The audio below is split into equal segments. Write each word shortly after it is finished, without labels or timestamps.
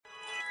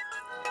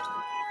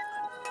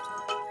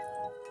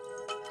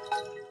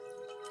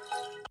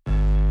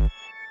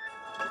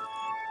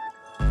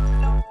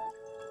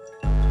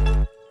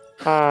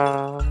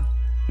What's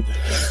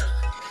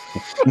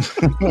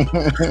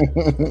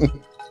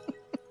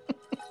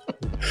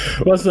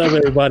up,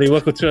 everybody?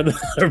 Welcome to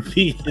another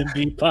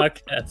B&B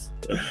podcast.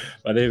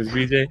 My name is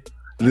BJ.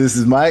 This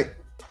is Mike.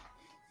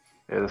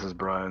 Yeah, this is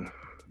Brian.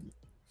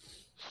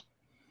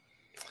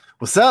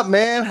 What's up,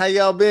 man? How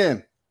y'all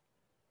been?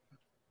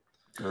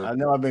 Good. I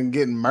know I've been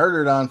getting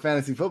murdered on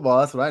fantasy football.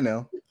 That's what I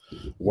know.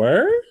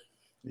 Word?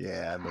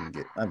 Yeah,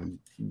 I've been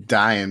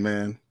dying,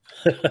 man.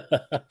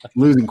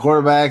 Losing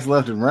quarterbacks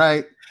left and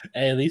right.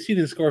 Hey, at least you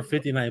didn't score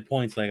 59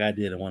 points like I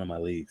did in one of my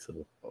leagues.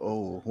 So.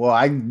 Oh, well,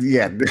 I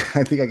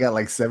think I got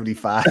like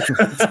 75.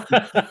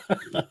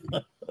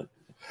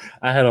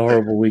 I had a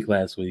horrible week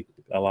last week.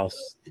 I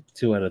lost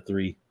 2 out of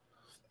 3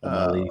 of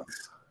my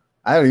leagues.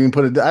 I haven't even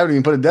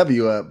put a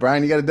W up.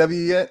 Brian, you got a W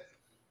yet?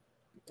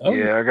 Oh.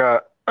 Yeah, I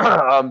got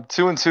I'm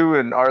 2-2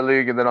 in our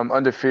league, and then I'm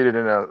undefeated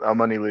in a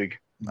money league.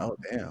 Oh,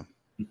 damn.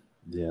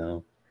 Yeah.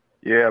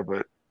 Yeah,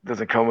 but it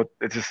doesn't come with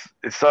it.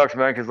 It sucks,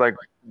 man, because like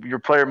your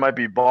player might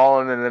be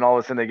balling, and then all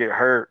of a sudden they get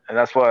hurt, and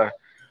that's why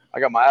I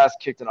got my ass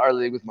kicked in our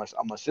league with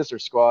on my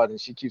sister's squad,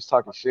 and she keeps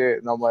talking shit,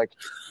 and I'm like,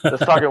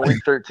 let's talk in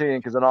week 13,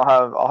 because then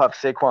I'll have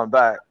Saquon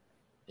back,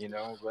 you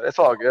know. But it's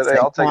all good. Hey,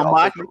 I'll take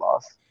the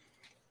loss.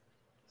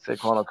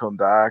 Saquon will come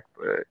back,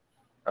 but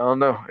I don't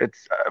know.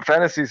 It's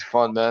fantasy's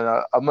fun, man.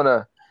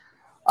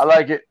 I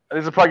like it.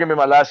 This is probably gonna be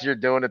my last year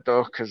doing it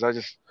though, because I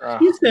just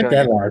you said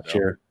that last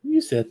year. You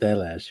said that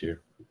last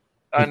year.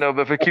 I know,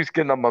 but if it keeps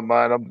getting on my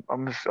mind,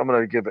 I'm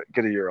gonna get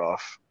a year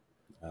off.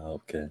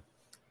 Okay.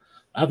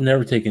 I've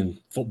never taken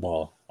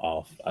football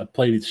off. I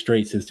played it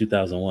straight since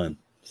 2001.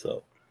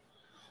 So,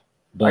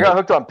 but I got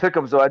hooked on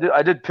pick'ems though. I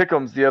did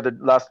pick'ems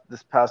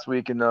this past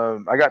week, and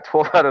I got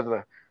 12 out of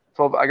the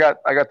 12. I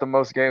got the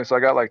most games, so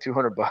I got like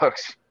 $200. What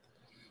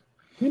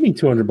do you mean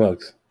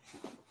 $200?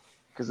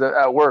 Because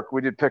at work we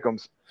did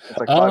pick'ems. It's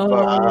like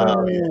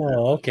 $5.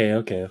 Oh,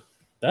 okay.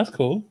 That's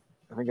cool.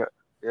 I think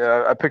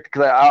I picked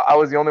because I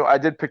was the only one. I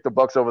did pick the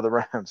Bucks over the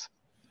Rams.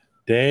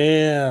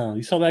 Damn,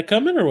 you saw that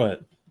coming or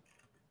what?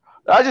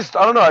 I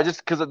don't know.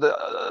 Because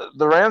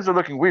the Rams are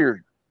looking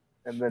weird,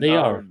 and then they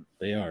are.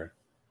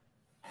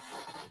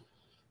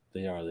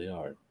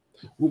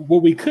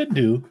 What we could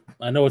do,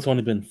 I know it's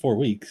only been 4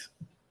 weeks.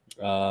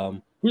 Who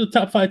are the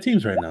top 5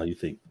 teams right now? You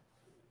think?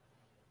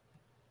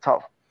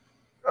 Top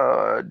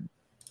 5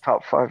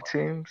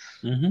 teams.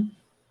 Mm-hmm.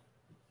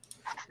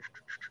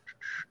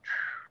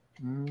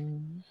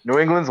 New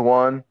England's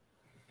 1.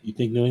 You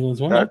think New England's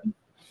 1?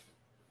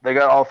 They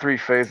got all 3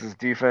 phases: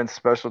 defense,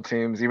 special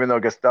teams. Even though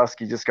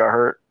Gostowski just got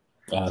hurt,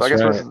 so I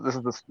guess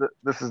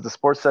this is the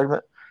sports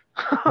segment.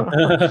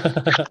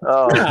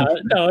 No,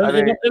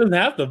 it doesn't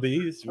have to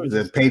be.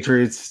 The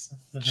Patriots,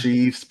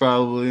 Chiefs,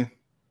 probably.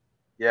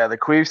 Yeah, the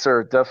Chiefs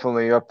are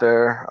definitely up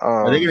there.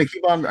 Are they going to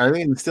keep on? Are they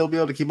going to still be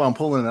able to keep on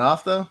pulling it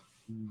off though?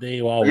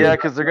 Yeah,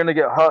 because they're going to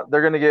get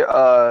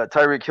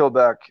Tyreek Hill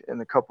back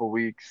in a couple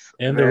weeks,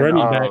 and the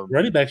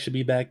running back should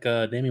be back.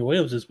 Damian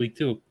Williams this week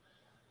too.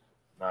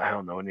 I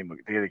don't know. They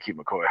got to keep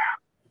McCoy.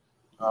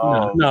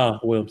 No,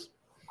 Williams.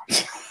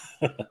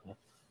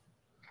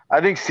 I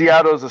think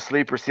Seattle's a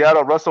sleeper.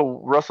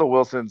 Russell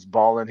Wilson's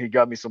balling. He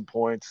got me some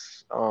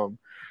points.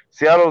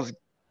 Seattle's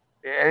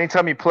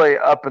anytime you play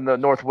up in the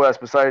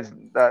Northwest, besides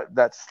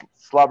that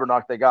slobber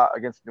knock they got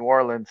against New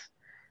Orleans,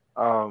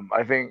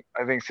 I think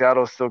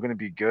Seattle's still going to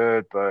be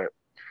good. But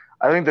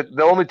I think that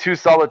the only 2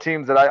 solid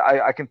teams that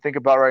I can think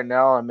about right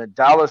now, I mean,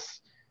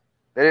 Dallas.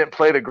 They didn't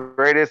play the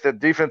greatest. The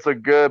defense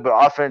looked good, but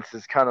offense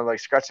is kind of like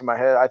scratching my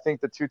head. I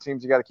think the 2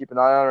 teams you got to keep an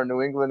eye on are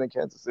New England and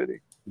Kansas City.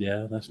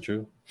 Yeah, that's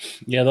true.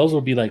 Yeah, those will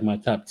be like my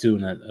top 2,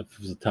 and if it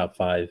was the top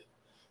 5.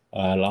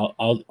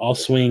 I'll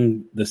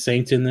swing the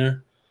Saints in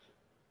there.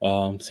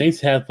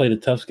 Saints have played a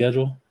tough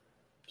schedule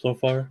so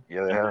far.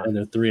 Yeah, and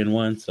they're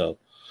 3-1. So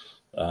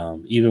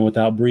even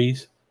without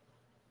Breeze,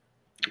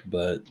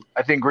 but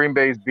I think Green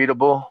Bay's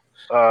beatable.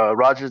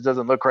 Rodgers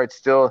doesn't look right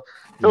still.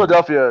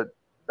 Philadelphia,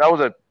 that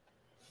was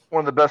one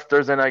of the best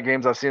Thursday night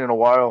games I've seen in a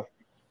while.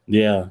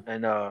 Yeah.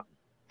 And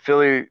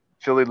Philly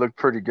looked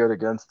pretty good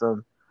against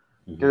them.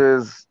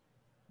 Mm-hmm.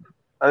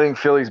 I think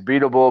Philly's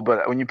beatable,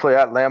 but when you play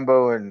at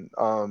Lambeau and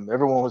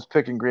everyone was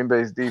picking Green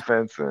Bay's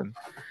defense, and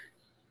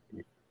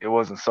it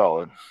wasn't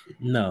solid.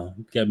 No,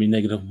 got me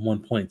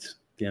 -1 points.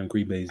 Damn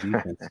Green Bay's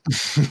defense.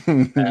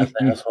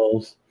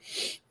 Assholes.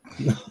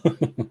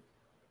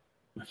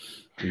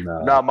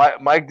 No,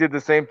 Mike did the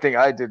same thing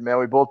I did, man.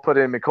 We both put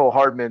in Mecole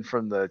Hardman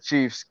from the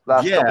Chiefs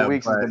last couple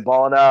weeks. He's been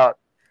balling out.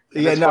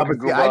 Yeah, no, but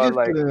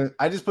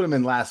I just put him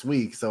in last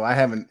week, so I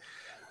haven't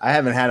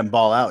had him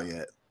ball out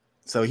yet.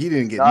 So he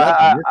didn't get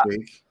nothing this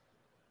week.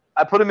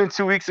 I put him in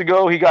 2 weeks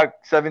ago. He got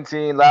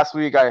 17. Last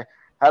week I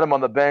had him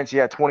on the bench. He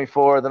had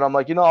 24. Then I'm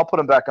like, I'll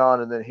put him back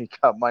on, and then he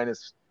got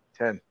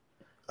 -10.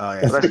 Oh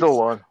yeah, but I still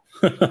won.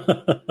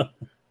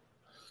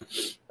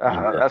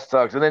 That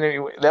sucks. And then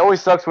it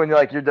always sucks when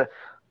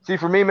see,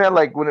 for me, man,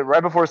 like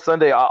right before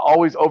Sunday, I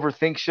always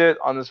overthink shit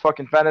on this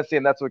fucking fantasy,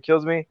 and that's what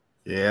kills me.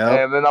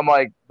 Yeah. And then I'm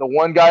like, the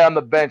one guy on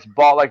the bench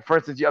bought, like, for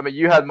instance,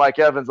 you had Mike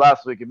Evans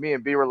last week, and me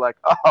and B were like,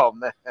 oh,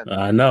 man.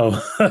 I know.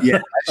 Yeah,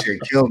 that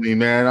shit killed me,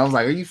 man. I was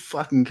like, are you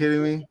fucking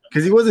kidding me?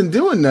 Because he wasn't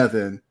doing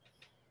nothing.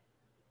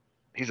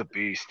 He's a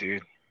beast,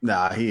 dude.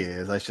 Nah, he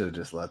is. I should have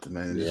just left him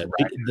in. Yeah,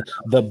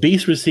 the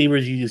beast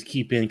receivers you just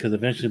keep in because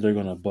eventually they're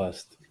going to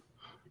bust.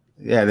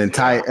 Yeah, then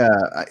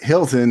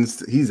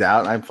Hilton's, he's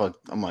out.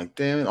 I'm like,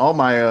 damn it. All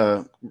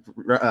my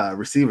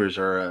receivers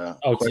are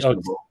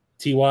questionable.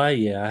 Ty,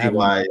 yeah. I have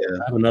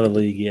another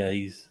league. Yeah,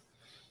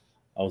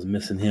 I was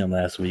missing him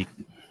last week.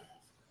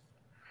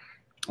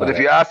 But if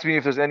you ask me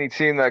if there's any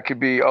team that could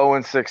be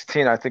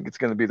 0-16, I think it's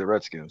going to be the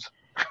Redskins.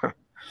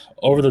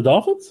 Over the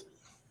Dolphins?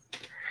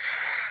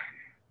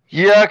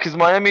 Yeah, because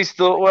Miami's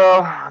still –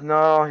 well,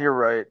 no, you're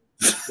right.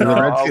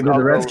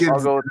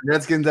 The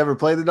Redskins ever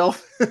play the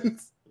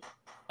Dolphins?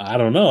 I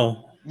don't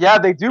know. Yeah,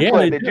 they do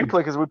play. They do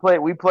play because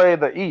we play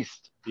the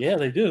East. Yeah,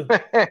 they do.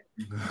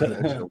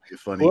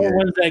 Funny. Well,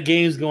 when's that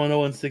game's going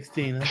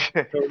 0-16?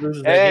 Huh?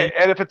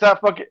 And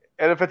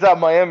if it's at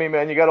Miami,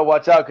 man, you got to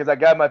watch out because that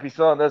guy might be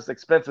selling this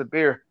expensive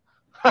beer.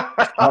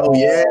 Oh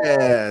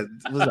yeah,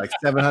 it was like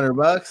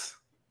 $700.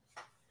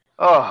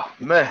 Oh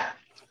man!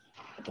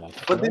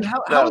 But then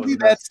how was he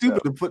that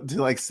stupid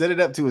to set it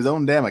up to his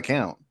own damn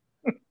account?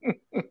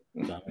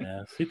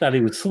 Dumbass. He thought he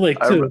was slick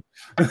too.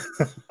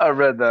 I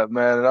read that,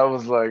 man, and I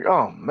was like,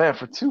 oh man,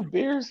 for 2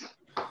 beers.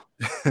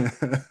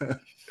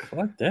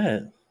 Fuck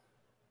that.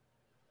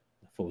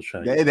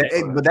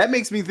 But that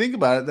makes me think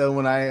about it though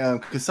when I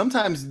because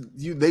sometimes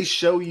they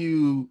show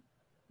you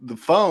the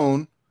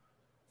phone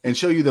and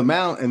show you the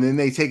amount and then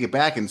they take it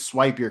back and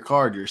swipe your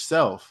card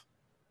yourself.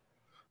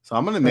 So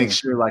I'm gonna make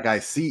sure like I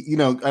see, I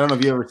don't know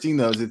if you ever seen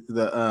those. It's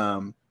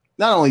the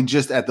not only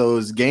just at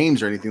those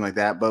games or anything like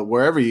that, but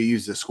wherever you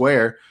use the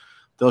Square,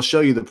 they'll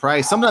show you the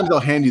price. Sometimes they'll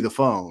hand you the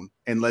phone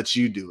and let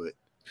you do it.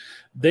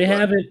 They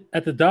have it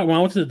at the when I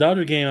went to the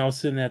Dodger game. I was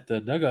sitting at the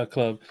Dugout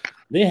Club.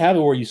 They have it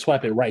where you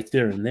swipe it right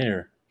there and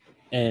there,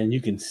 and you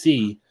can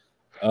see.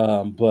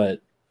 But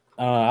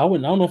I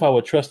don't know if I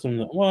would trust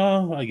them.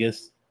 Well, I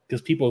guess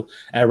because people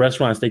at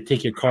restaurants they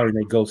take your card and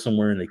they go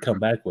somewhere and they come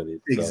back with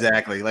it. So.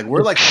 Exactly. Like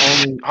we're like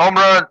only home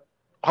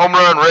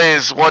run,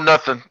 Rays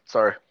 1-0.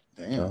 Sorry.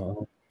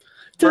 Damn.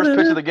 First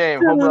pitch of the game.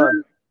 Home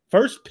run.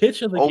 First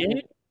pitch of the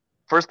game.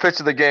 First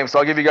pitch of the game. So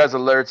I'll give you guys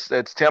alerts.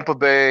 It's Tampa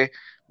Bay.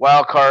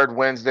 Wild card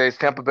Wednesdays,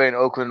 Tampa Bay and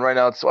Oakland. Right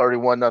now, it's already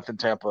 1-0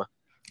 Tampa.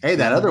 Hey,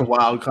 that other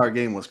wild card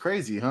game was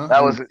crazy, huh?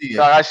 That was.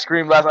 I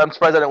screamed last. I'm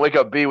surprised I didn't wake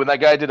up B when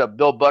that guy did a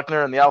Bill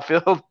Buckner in the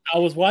outfield. I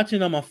was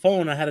watching on my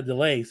phone. I had a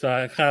delay, so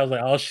I kind of was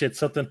like, "Oh shit,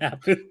 something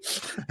happened."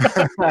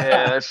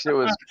 Yeah, that shit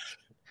was.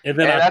 And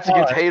that's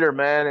against Hader,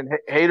 man. And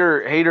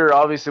Hader.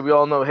 Obviously, we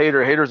all know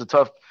Hader. Hader's a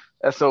tough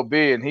SOB,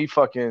 and he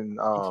fucking.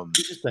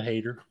 He's just a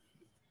hater.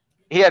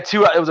 He had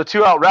 2. It was a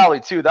 2-out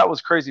rally too. That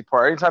was crazy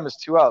part. Anytime it's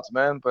 2 outs,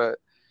 man, but.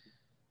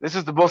 This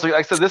is the most, like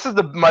I said, this is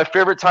my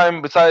favorite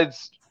time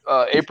besides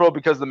April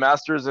because the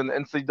Masters and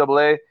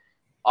NCAA.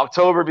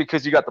 October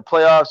because you got the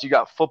playoffs, you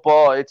got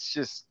football. It's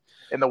just,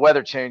 and the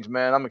weather change,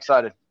 man. I'm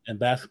excited. And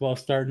basketball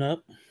starting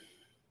up.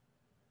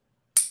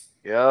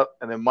 Yep.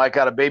 And then Mike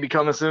got a baby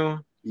coming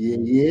soon.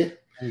 Yeah.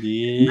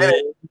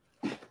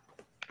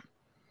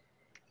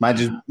 Might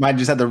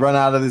just have to run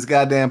out of this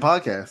goddamn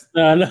podcast.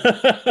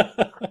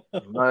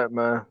 Right,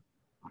 man.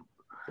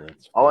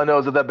 All I know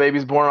is that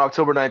baby's born on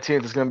October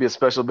 19th. It's going to be a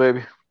special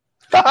baby.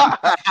 It's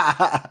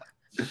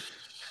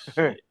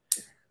going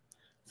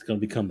to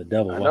become the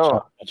devil.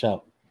 Watch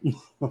out.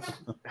 Well,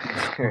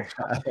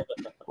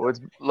 it's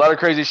a lot of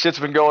crazy shit's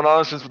been going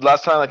on since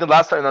last time.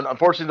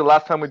 Unfortunately, the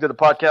last time we did a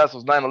podcast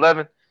was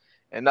 9/11,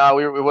 and now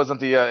it wasn't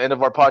the end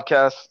of our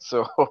podcast.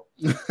 So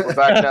we're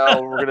back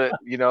now. We're going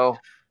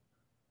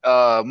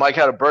to, Mike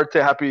had a birthday.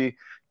 Happy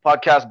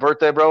podcast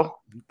birthday, bro.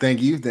 Thank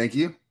you.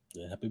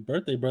 Yeah, happy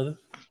birthday, brother.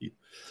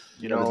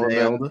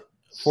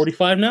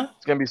 45 now?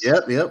 It's gonna be.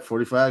 Yep.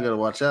 45. Got to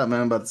watch out, man.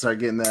 I'm about to start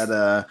getting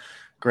that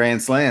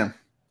grand slam.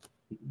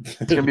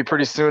 It's gonna be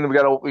pretty soon. We're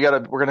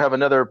gonna have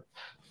another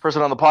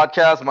person on the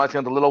podcast. Mike's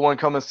got the little one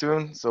coming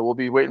soon, so we'll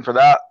be waiting for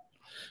that.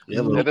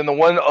 Yeah. And then the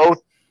one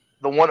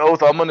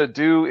oath I'm gonna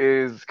do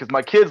is because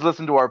my kids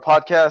listen to our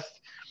podcast,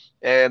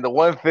 and the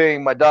one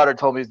thing my daughter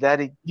told me is,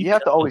 "Daddy, you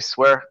have to always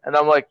swear," and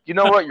I'm like, you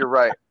know what, you're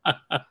right.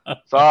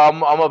 So I'm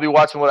gonna be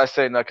watching what I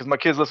say now because my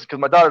kids listen. Because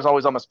my daughter's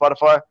always on my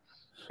Spotify.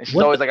 And she's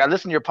always like, I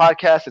listen to your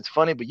podcast. It's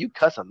funny, but you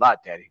cuss a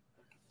lot, Daddy.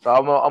 So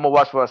I'm gonna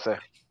watch what I say.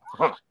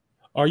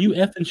 Are you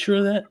effing sure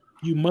of that?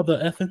 You mother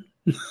effing?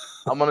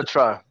 I'm gonna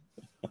try.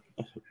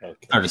 Okay.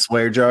 Start a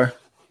swear jar.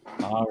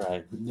 All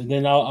right,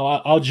 then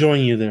I'll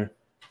join you there.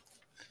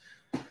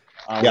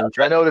 Yeah,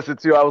 I noticed it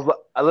too.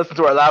 I listened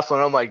to our last one.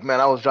 And I'm like, man,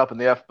 I was dropping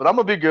the F, but I'm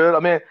gonna be good. I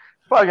mean, it's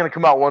probably gonna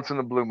come out once in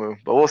the blue moon,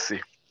 but we'll see.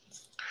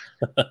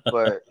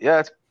 But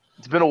yeah,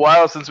 it's been a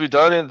while since we've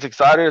done it. It's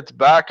exciting. It's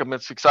back. I mean,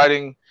 it's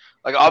exciting.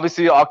 Like,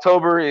 obviously,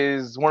 October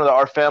is one of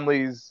our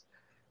family's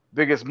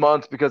biggest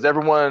months because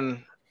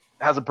everyone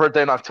has a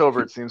birthday in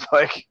October, it seems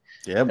like.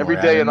 Yeah, every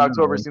day in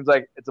October seems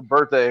like it's a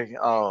birthday.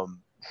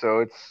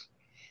 So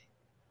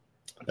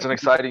It's an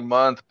exciting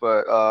month,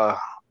 but a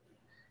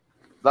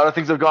lot of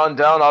things have gone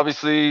down,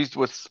 obviously,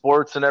 with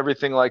sports and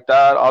everything like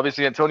that.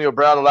 Obviously, Antonio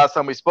Brown, the last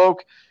time we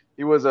spoke,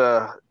 he was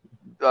a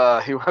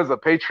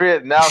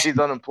Patriot. Now he's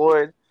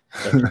unemployed.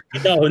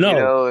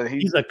 No, and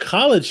he's a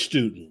college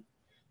student.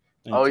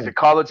 Oh, he's a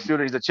college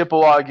student. He's a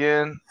Chippewa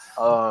again.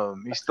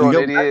 He's still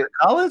an idiot.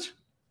 College?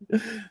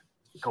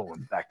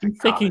 Going back to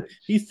college.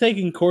 He's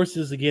taking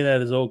courses again at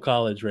his old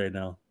college right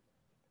now.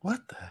 What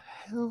the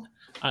hell?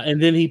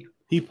 And then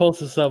he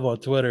posts this up on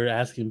Twitter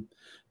asking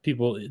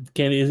people,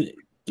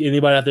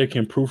 anybody out there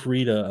can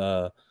proofread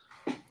a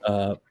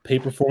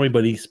paper for me?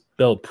 But he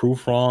spelled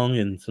proof wrong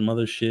and some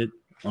other shit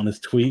on his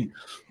tweet,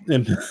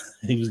 and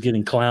he was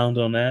getting clowned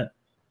on that.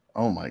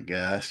 Oh my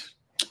gosh!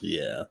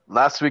 Yeah.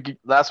 Last week he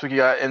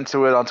got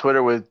into it on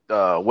Twitter with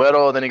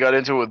Weddle, then he got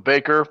into it with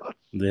Baker.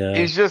 Yeah.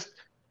 He's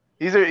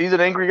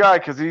an angry guy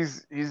because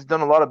he's done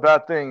a lot of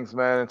bad things,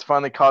 man. It's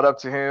finally caught up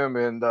to him,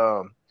 and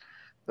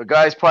the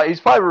guy's probably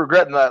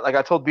regretting that. Like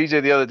I told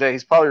BJ the other day,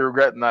 he's probably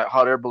regretting that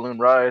hot air balloon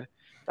ride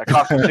that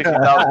cost him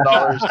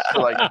 $60,000 for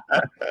like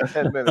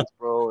 10 minutes,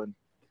 bro. And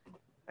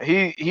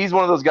he's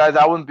one of those guys.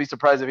 I wouldn't be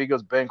surprised if he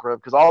goes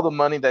bankrupt because all the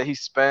money that he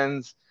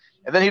spends.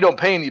 And then he don't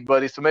pay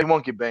anybody, so maybe he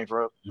won't get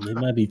bankrupt. It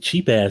might be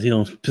cheap ass. He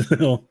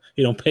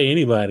don't pay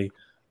anybody.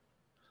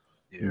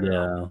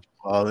 Yeah.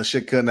 Well, this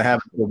shit couldn't have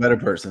happened to a better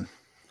person.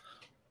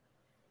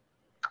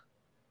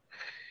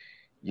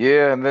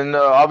 Yeah, and then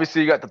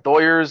obviously you got the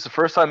Doyers. The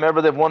first time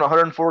ever they've won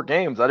 104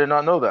 games. I did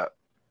not know that.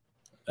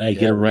 Hey,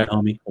 get it right,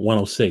 homie.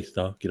 106,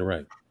 dog. Get it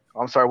right.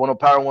 I'm sorry,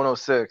 Power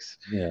 106.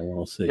 Yeah,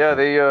 106. Yeah,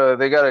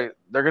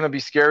 they're gonna be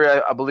scary.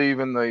 I believe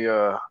in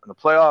the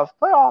playoff.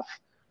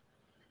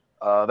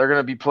 They're going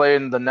to be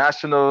playing the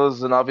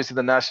Nationals, and obviously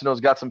the Nationals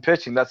got some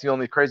pitching. That's the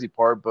only crazy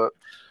part, but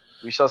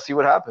we shall see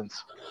what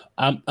happens.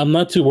 I'm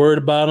not too worried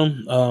about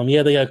them.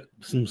 Yeah, they got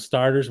some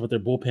starters, but their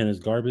bullpen is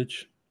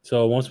garbage.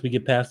 So once we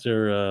get past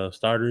their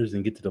starters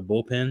and get to the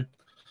bullpen,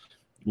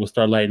 we'll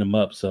start lighting them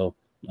up. So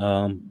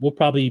we'll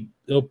probably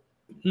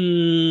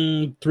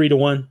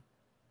 3-1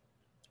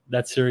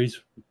 that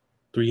series,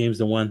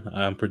 3-1.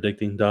 I'm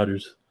predicting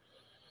Dodgers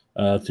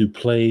to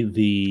play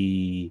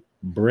the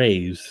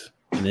Braves.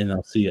 And then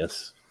I'll see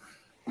us.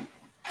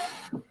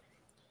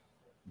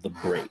 The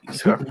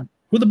Braves.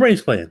 Who the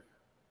Braves playing?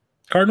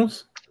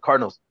 Cardinals?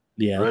 Cardinals.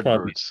 Yeah, it'll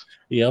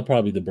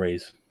probably be the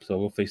Braves. So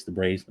we'll face the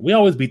Braves. We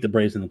always beat the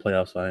Braves in the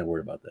playoffs, so I ain't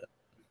worried about that.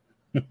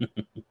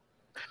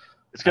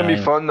 It's gonna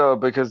be fun though,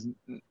 because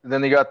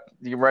then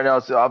right now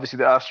it's obviously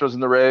the Astros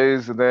and the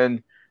Rays, and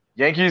then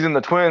Yankees and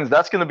the Twins.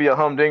 That's gonna be a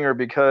humdinger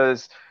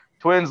because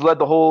Twins led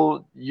the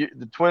whole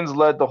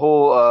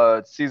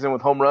season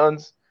with home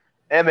runs.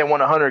 And they won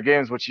 100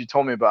 games, which you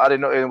told me about. I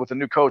didn't know. And with the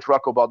new coach,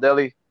 Rocco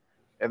Baldelli.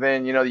 And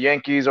then, the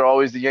Yankees are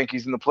always the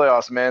Yankees in the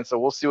playoffs, man. So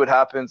we'll see what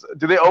happens.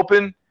 Do they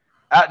open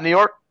at New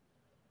York?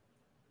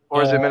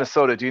 Or is it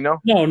Minnesota? Do you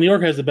know? No, New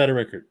York has a better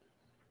record.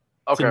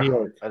 Okay. New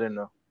York. I didn't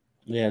know.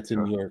 Yeah, it's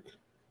in New York.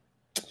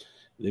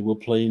 They will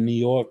play New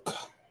York.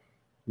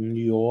 New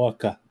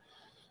York.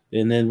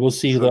 And then we'll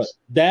see. The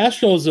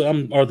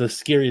Astros are the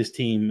scariest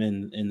team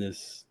in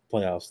this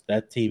playoffs.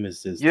 That team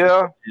is just –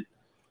 yeah.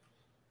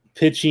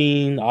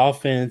 Pitching,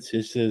 offense,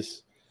 it's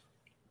just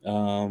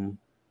I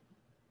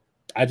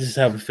just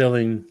have a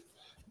feeling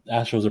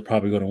Astros are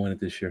probably going to win it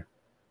this year.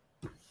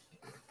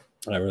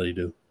 I really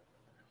do.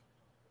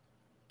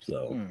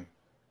 So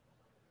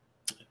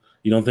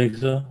you don't think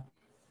so?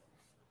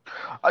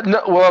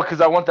 No, well,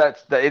 because I want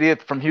that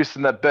idiot from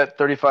Houston that bet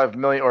 $35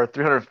 million or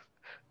 $303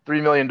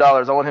 million.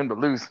 I want him to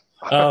lose.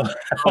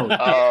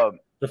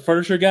 The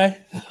furniture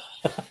guy?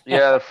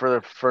 Yeah, for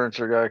the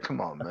furniture guy.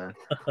 Come on, man.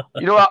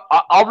 You know what?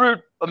 I'll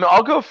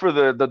go for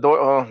the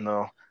oh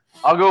no.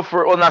 I'll go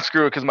for not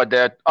screw it because my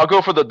dad. I'll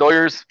go for the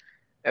Doyers,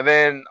 and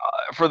then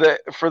for the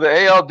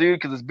AL dude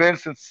because it's been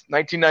since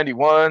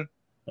 1991.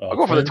 I'll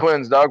go for the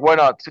Twins, dog. Why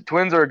not?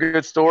 Twins are a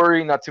good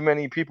story. Not too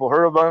many people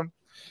heard of them.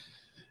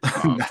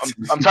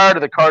 I'm tired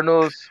of the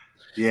Cardinals.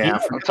 Yeah,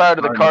 I'm tired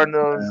of the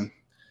Cardinals. Man.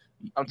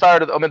 I'm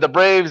tired of the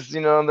Braves.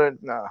 They're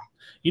nah.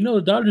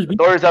 The Dodgers. The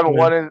Doyers haven't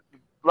won it.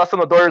 Last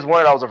time the Doyers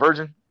won it, I was a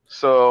virgin.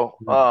 So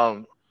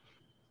I'll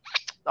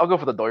go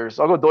for the Doyers.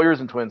 I'll go Doyers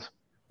and Twins.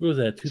 What was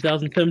that?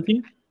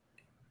 2017?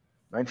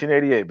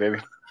 1988, baby.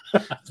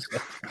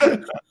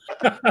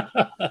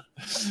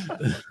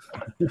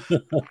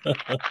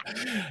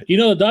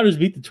 The Dodgers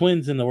beat the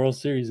Twins in the World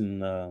Series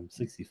in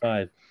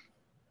 '65.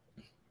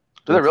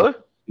 Did they really?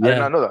 Yeah. I did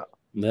not know that.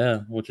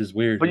 Yeah, which is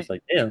weird. But it's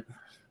like, damn.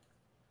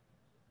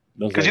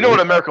 Because you know what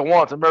America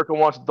wants? America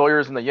wants the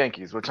Doyers and the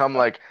Yankees, which I'm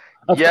like,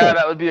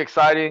 that would be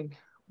exciting.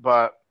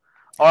 But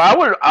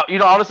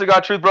honestly,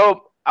 God, truth,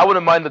 bro, I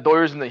wouldn't mind the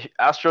Doyers and the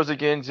Astros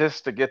again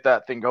just to get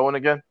that thing going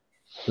again.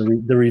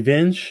 The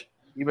revenge?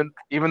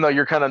 Even though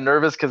you're kind of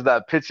nervous because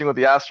that pitching with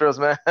the Astros,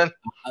 man.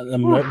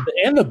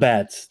 And the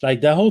bats. Like,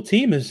 that whole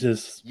team is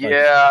just.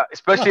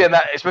 Especially at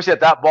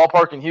that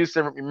ballpark in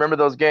Houston. Remember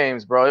those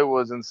games, bro. It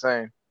was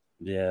insane.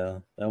 Yeah,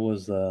 that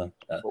was a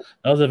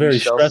very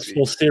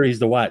stressful series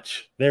to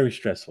watch. Very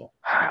stressful.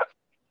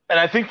 And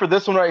I think for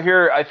this one right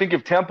here, I think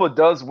if Tampa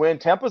does win,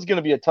 Tampa's going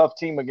to be a tough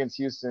team against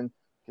Houston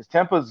because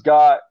Tampa's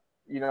got,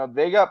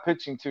 they got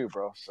pitching too,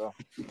 bro. So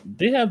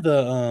they have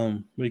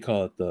the what do you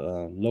call it?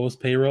 The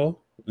lowest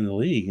payroll in the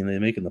league, and they're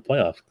making the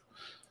playoffs.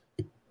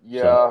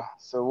 Yeah.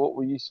 So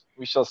we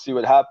shall see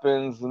what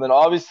happens, and then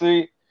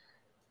obviously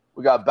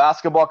we got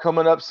basketball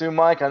coming up soon,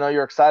 Mike. I know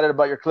you're excited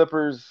about your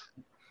Clippers.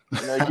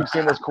 You keep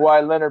seeing those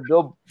Kawhi Leonard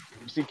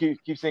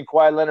keep seeing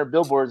Kawhi Leonard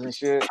billboards and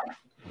shit.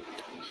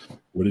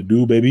 What it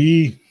do,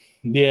 baby?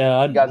 Yeah,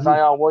 I got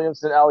Zion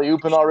Williamson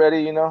alley-ooping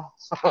already,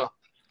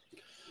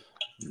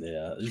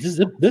 Yeah,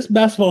 this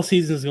basketball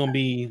season is gonna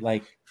be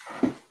like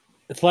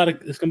it's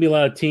gonna be a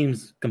lot of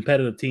teams,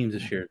 competitive teams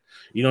this year.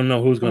 You don't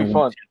know who's gonna win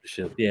the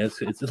championship. Yeah,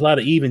 it's a lot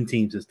of even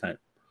teams this time.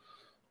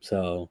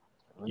 So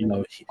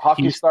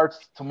hockey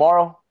starts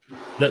tomorrow.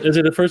 Is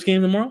it the first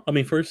game tomorrow? I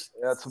mean, first.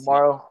 Yeah,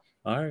 tomorrow.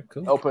 All right,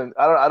 cool. Open.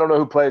 I don't know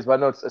who plays, but I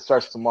know it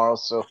starts tomorrow.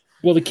 So.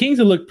 Well, the Kings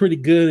have looked pretty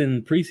good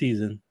in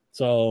preseason.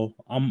 So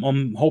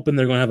I'm hoping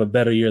they're going to have a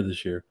better year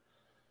this year.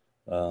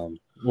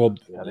 Both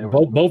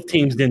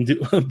teams didn't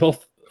do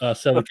both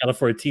Southern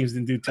California teams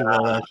didn't do too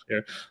well last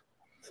year.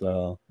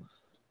 So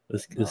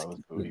let's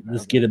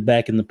get it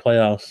back in the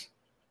playoffs.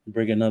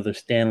 Bring another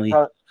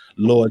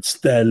Lord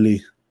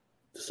Stanley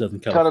to Southern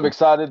California. Kind of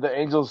excited. The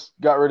Angels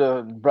got rid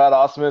of Brad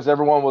Osmus.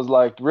 Everyone was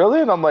like,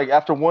 "Really?" And I'm like,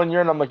 after 1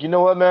 year, and I'm like, you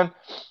know what, man?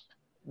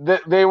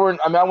 They were.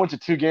 I mean, I went to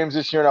 2 games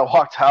this year and I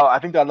walked out. I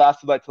think that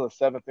lasted like till the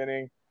 7th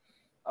inning.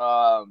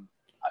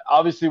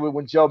 Obviously,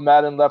 when Joe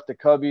Madden left the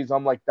Cubbies,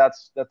 I'm like,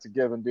 that's a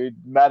given, dude.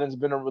 Madden's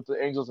been with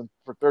the Angels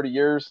for 30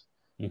 years,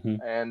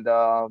 and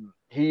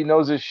he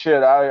knows his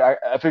shit.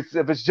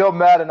 If it's Joe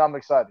Madden, I'm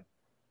excited.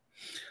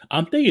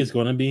 I'm thinking it's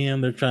going to be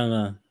him. They're trying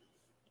to.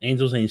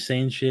 Angels ain't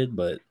saying shit,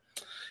 but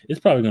it's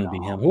probably going to be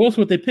him. Who else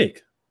would they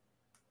pick?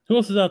 Who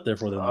else is out there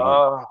for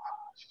them?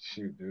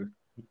 Shoot, dude.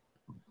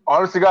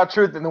 Honestly, got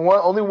truth, and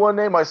only one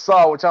name I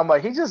saw, which I'm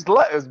like, he just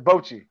let is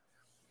Bochy.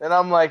 And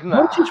I'm like,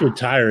 nah. Bochy's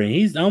retiring.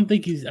 I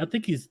think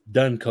he's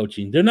done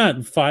coaching. They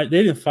didn't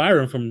fire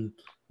him from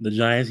the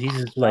Giants. He's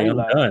just like, I'm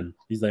done.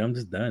 He's like, I'm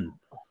just done.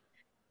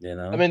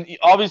 I mean,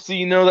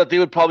 obviously, that they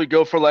would probably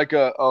go for like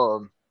an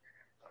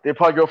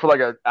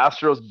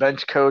Astros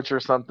bench coach or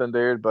something,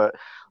 dude. But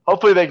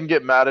hopefully they can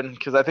get Madden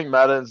because I think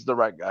Madden's the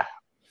right guy.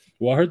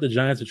 Well, I heard the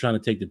Giants are trying to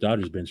take the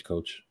Dodgers bench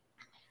coach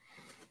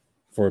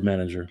for a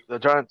manager. The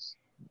Giants.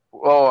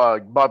 Oh,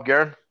 Bob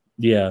Guerin?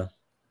 Yeah.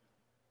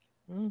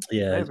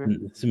 Yeah,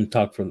 it's been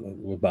talk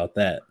about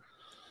that.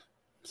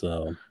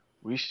 So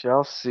we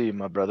shall see,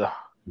 my brother.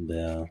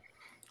 Yeah.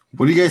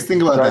 What do you guys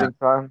think about that?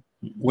 Time.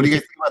 What do you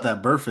guys think about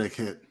that Burfict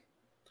hit?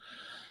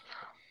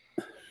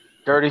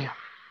 Dirty.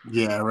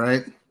 Yeah,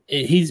 right.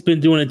 He's been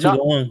doing it too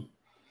long.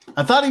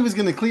 I thought he was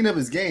going to clean up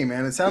his game,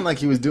 man. It sounded like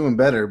he was doing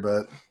better,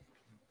 but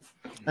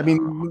I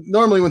mean,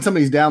 normally when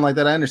somebody's down like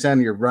that, I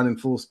understand you're running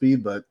full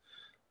speed, but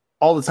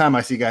all the time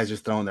I see guys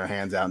just throwing their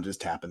hands out and just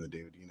tapping the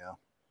dude,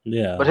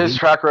 Yeah. But his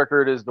track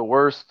record is the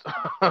worst.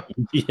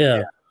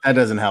 Yeah. That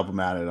doesn't help him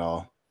out at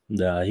all.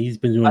 Yeah, he's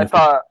been doing he's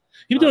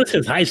been doing it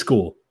since high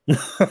school.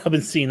 I've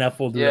been seeing that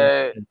fool do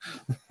it.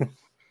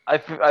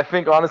 I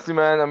think honestly,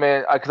 man, I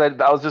mean, because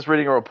I was just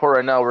reading a report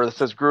right now where it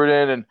says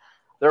Gruden and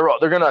they're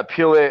going to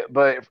appeal it,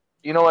 but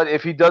you know what?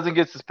 If he doesn't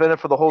get suspended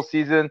for the whole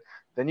season,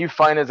 then you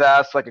fine his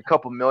ass like a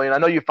couple million. I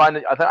know you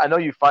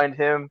fined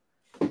him.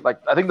 Like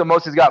I think the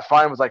most he's got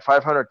fined was like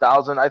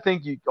 $500,000. I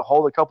think you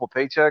hold a couple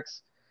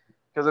paychecks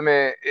because I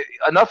mean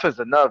enough is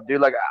enough,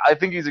 dude. Like I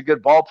think he's a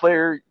good ball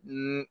player,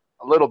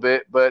 a little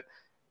bit, but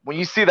when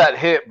you see that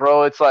hit,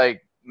 bro, it's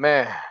like,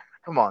 man,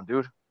 come on,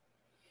 dude.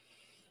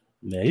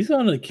 Yeah, he's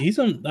on.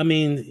 I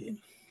mean,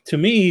 to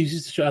me,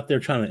 he's just out there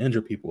trying to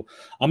injure people.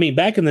 I mean,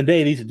 back in the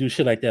day, they used to do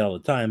shit like that all the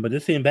time, but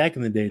this ain't back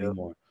in the day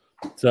anymore.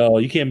 So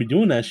you can't be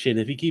doing that shit.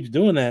 If he keeps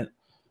doing that,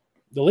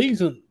 the league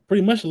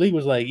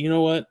was like, you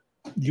know what?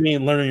 You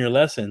ain't learning your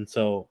lesson,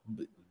 so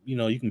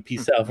you can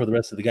peace out for the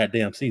rest of the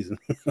goddamn season.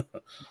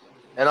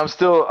 And I'm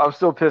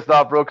still pissed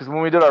off, bro, because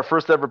when we did our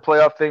first ever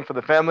playoff thing for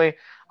the family,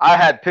 I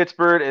had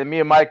Pittsburgh and me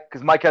and Mike,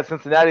 because Mike had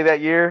Cincinnati that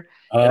year,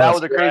 and that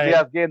was a crazy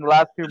ass game in the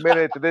last 2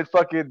 minutes, and then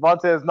fucking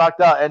Montez knocked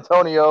out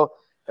Antonio,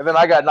 and then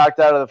I got knocked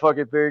out of the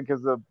fucking thing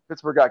because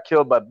Pittsburgh got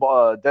killed by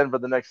Denver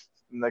the next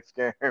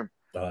game.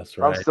 Oh, that's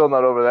right. I'm still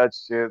not over that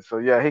shit. So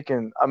yeah, he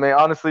can. I mean,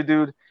 honestly,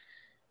 dude,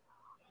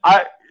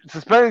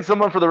 suspending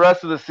someone for the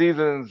rest of the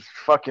season is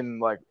fucking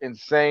like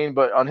insane.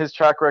 But on his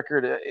track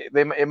record,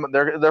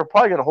 they're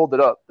probably gonna hold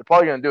it up. They're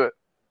probably gonna do it.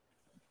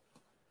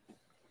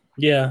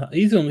 Yeah,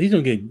 he's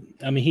gonna get.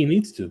 I mean, he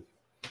needs to.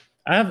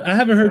 I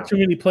haven't heard too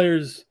many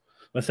players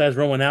besides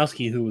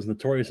Romanowski, who was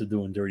notorious for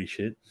doing dirty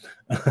shit.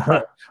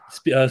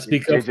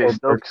 Speak up,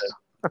 Stokes.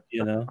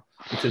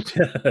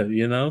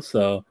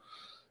 So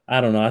I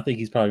don't know. I think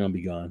he's probably gonna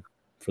be gone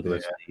for the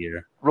rest of the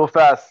year. Real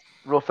fast.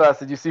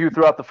 Did you see who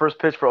threw out the first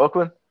pitch for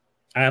Oakland?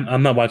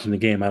 I'm not watching the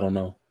game. I don't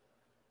know.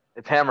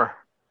 It's Hammer.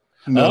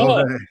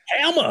 No,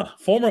 Hammer,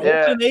 former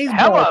Oakland A's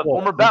Hammer,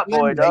 former bat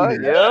boy, dog.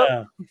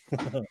 Yeah.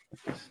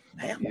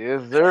 Hammer.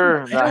 Yes,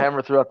 sir. Now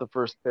Hammer threw out the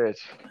first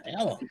pitch.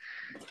 Hammer.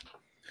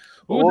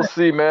 we'll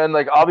see, man.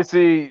 Like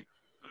obviously,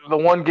 the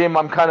one game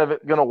I'm kind of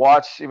gonna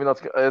watch, even though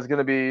it's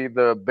gonna be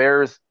the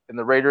Bears and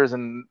the Raiders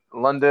in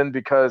London,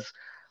 because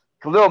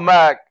Khalil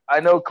Mack. I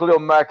know Khalil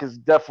Mack is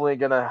definitely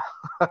gonna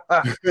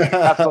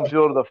have some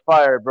fuel to the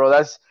fire, bro.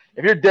 That's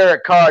if you're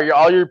Derek Carr,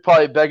 you're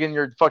probably begging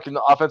your fucking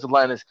offensive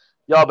line is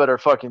y'all better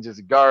fucking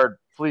just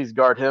please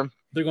guard him.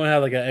 They're gonna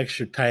have like an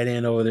extra tight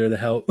end over there to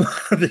help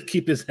to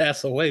keep his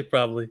ass away,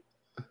 probably.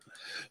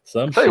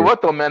 So I'll tell you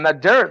what though, man,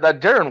 that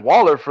Darren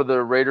Waller for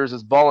the Raiders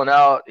is balling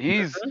out.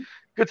 He's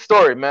good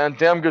story, man.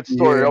 Damn good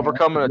story.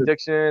 Overcoming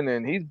addiction,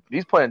 and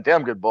he's playing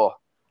damn good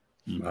ball.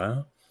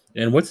 Wow.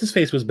 And what's his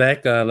face was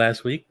back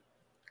last week.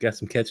 Got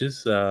some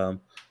catches.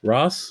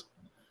 Ross.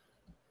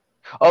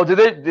 Oh, did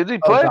he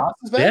play?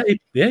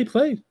 He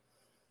played.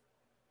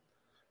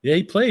 Yeah,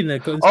 he played.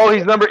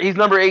 He's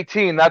number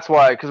 18. That's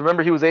why. Because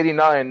remember, he was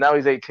 89. Now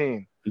he's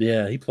 18.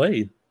 Yeah, he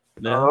played.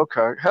 Yeah. Oh,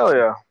 okay. Hell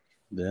yeah.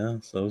 Yeah,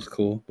 so it was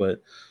cool.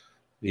 But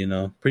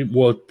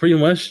pretty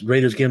much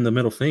Raiders gave him the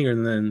middle finger,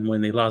 and then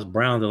when they lost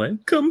Brown, they're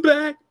like, "Come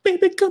back,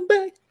 baby, come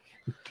back."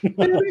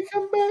 Baby,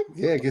 come back.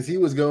 Yeah, because he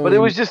was going. But it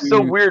was just so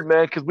weird,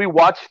 man. Because we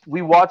watched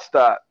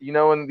that,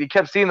 and you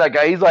kept seeing that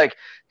guy. He's like,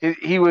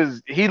 he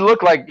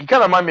looked like he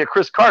kind of reminded me of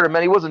Chris Carter,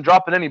 man. He wasn't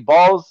dropping any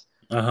balls.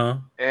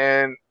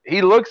 And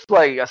he looks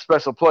like a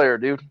special player,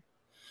 dude.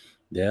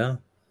 Yeah.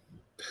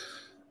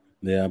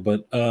 Yeah,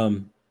 but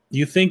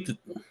you think that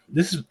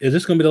is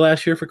this going to be the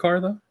last year for Carr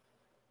though?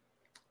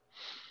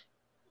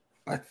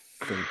 I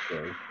think so.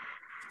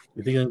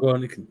 You think he's going to go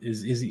on?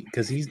 Is he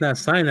because he's not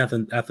signed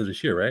after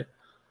this year, right?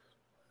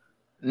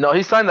 No,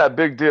 he signed that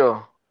big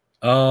deal.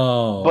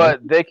 Oh,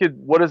 but they could.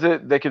 What is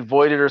it? They could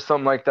void it or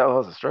something like that. What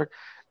was a strike?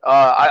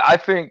 I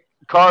think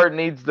Carr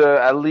needs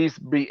to at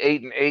least be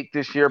 8-8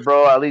 this year,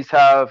 bro. At least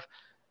have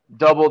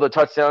double the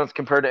touchdowns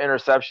compared to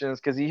interceptions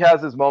because he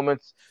has his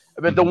moments.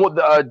 I mean,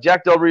 the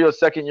Jack Del Rio's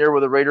second year where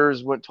the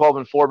Raiders went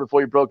 12-4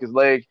 before he broke his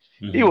leg,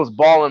 he was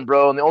balling,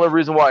 bro. And the only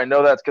reason why I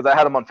know that's because I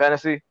had him on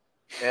fantasy,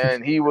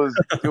 and he was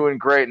doing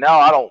great. Now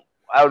I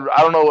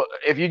don't know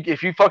if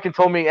you fucking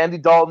told me Andy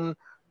Dalton,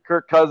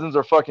 Kirk Cousins,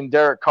 or fucking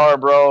Derek Carr,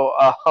 bro.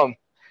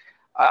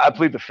 I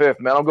plead the fifth,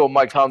 man. I'm going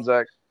Mike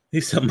Tomczak.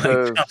 He's some Mike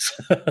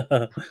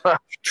Tomczak.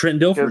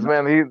 Trent Dilfer,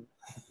 man.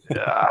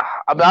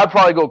 I'd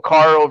probably go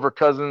Carr over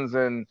Cousins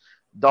and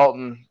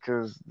Dalton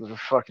because the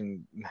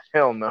fucking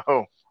hell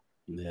no.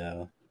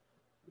 Yeah,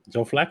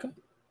 Joe Flacco.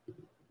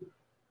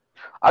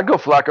 I'd go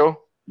Flacco.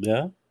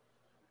 Yeah,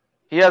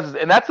 he has,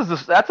 and that's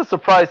a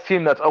surprise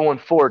team that's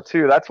 0-4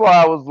 too. That's why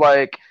I was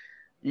like,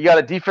 you got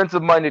a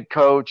defensive-minded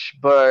coach,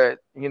 but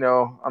I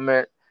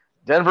mean,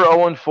 Denver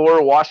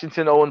 0-4,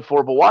 Washington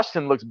 0-4, but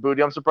Washington looks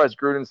booty. I'm surprised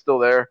Gruden's still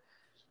there.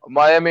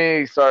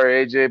 Miami,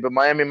 sorry AJ, but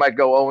Miami might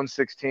go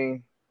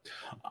 0-16.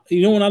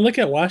 When I look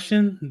at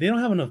Washington, they don't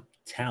have enough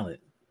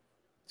talent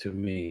to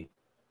me.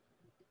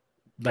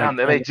 Damn,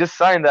 they just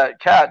signed that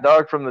cat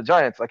dog from the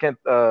Giants. I can't.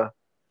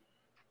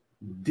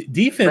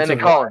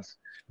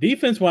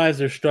 Defense-wise,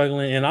 they're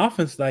struggling, and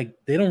offense, like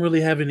they don't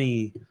really have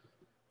any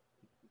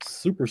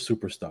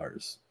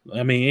superstars.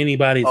 I mean,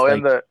 anybody's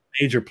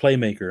major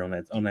playmaker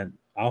on that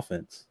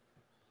offense.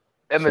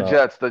 And the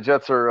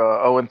Jets are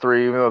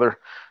 0-3, even though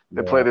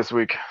they play this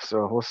week.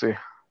 So we'll see.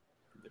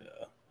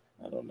 Yeah,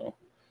 I don't know,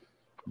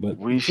 but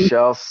we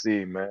shall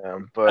see,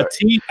 man. But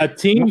a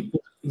team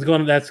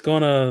that's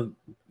gonna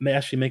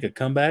actually make a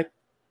comeback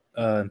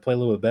and play a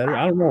little bit better.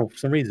 I don't know for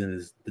some reason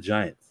is the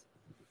Giants.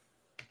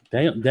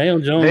 Daniel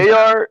Jones. They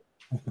are.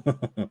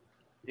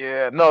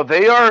 Yeah, no,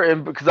 they are,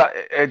 and because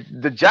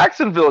the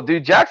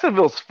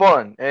Jacksonville's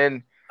fun,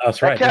 and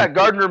that's right. That cat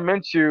Gardner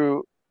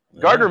Minshew,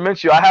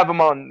 I have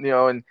him on,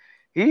 and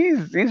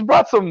he's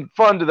brought some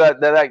fun to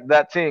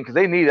that team because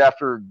they need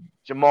after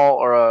Jamal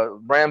or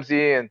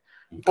Ramsey and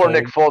poor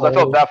Nick Foles. I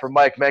felt bad for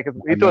Mike, man,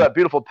 because he threw that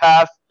beautiful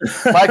pass.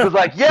 Mike was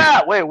like,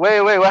 "Yeah, wait,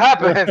 what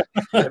happened?"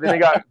 And then he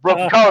got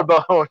broken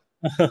collarbone.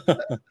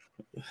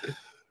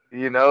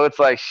 It's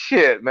like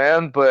shit,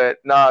 man. But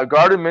nah,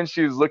 Gardner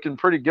Minshew's looking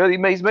pretty good.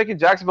 He's making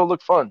Jacksonville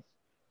look fun.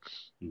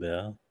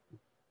 Yeah.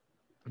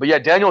 But yeah,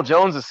 Daniel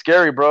Jones is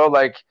scary, bro.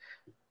 Like,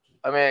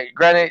 I mean,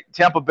 granted,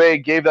 Tampa Bay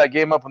gave that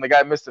game up when the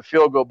guy missed a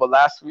field goal, but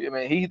last week, I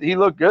mean, he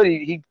looked good.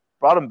 He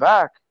brought him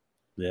back.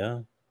 Yeah.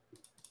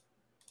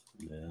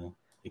 Yeah.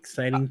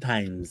 Exciting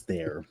times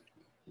there.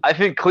 I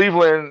think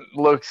Cleveland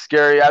looks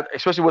scary,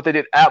 especially what they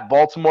did at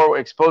Baltimore,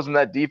 exposing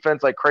that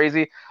defense like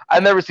crazy.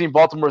 I've never seen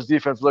Baltimore's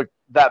defense look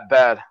that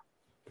bad.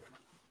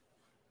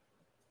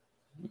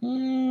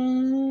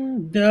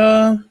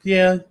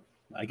 Yeah,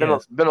 I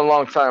guess. Been a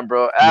long time,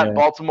 bro. At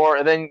Baltimore,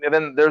 and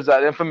then there's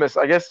that infamous.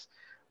 I guess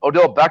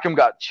Odell Beckham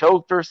got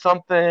choked or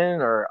something,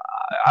 or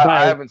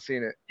I haven't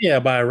seen it. Yeah,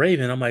 by a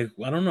Raven. I'm like,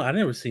 I don't know. I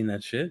never seen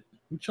that shit.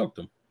 Who choked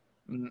him?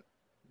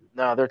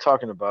 No, they're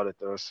talking about it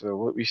though,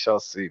 so we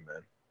shall see,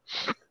 man.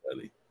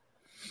 Really?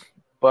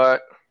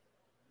 But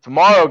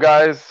tomorrow,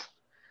 guys,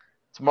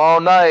 tomorrow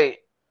night,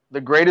 the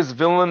greatest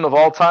villain of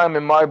all time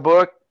in my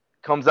book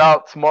comes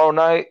out tomorrow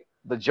night.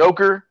 The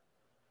Joker.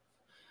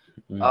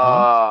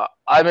 Mm-hmm.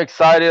 I'm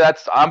excited.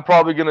 I'm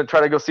probably gonna try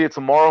to go see it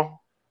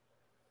tomorrow.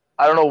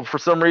 I don't know, for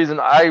some reason,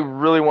 I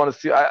really want to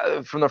see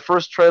from the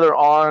first trailer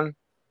on,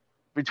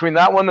 between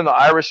that one and The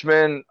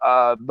Irishman,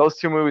 those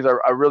two movies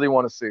I really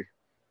want to see.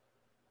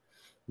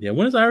 Yeah,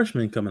 when is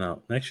Irishman coming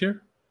out? Next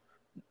year?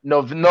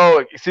 No.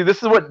 See,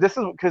 this is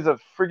because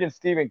of freaking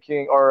Stephen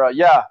King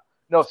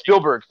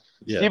Spielberg.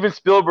 Yeah. Steven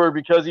Spielberg,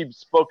 because he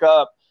spoke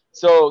up.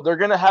 So they're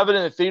gonna have it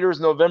in the theaters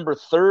November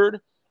 3rd,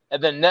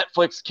 and then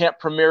Netflix can't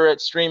premiere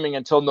it streaming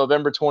until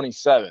November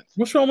 27th.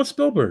 What's wrong with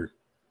Spielberg?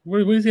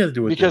 What does he have to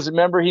do with Because this?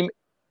 remember,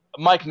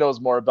 Mike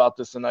knows more about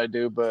this than I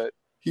do, but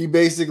He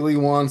basically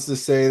wants to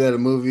say that a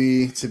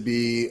movie to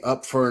be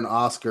up for an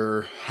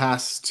Oscar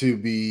has to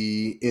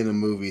be in a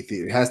movie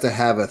theater. It has to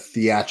have a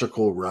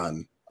theatrical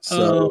run.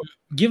 So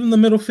give him the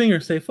middle finger.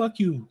 Say, fuck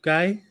you,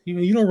 guy.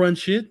 You don't run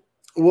shit.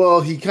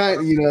 Well, he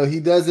he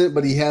doesn't,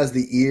 but he has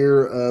the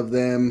ear of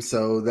them.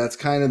 So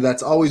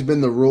that's always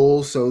been the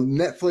rule. So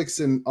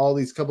Netflix and all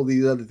these couple of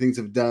these other things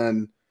have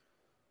done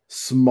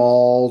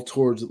small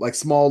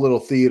little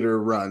theater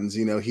runs,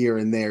 here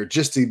and there,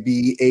 just to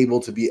be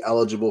able to be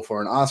eligible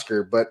for an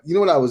Oscar. But you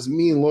know what,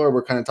 me and Laura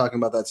were kind of talking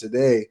about that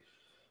today.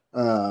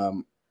 I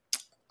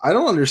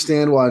don't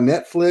understand why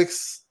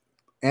Netflix,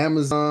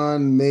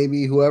 Amazon,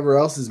 maybe whoever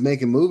else is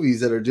making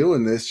movies that are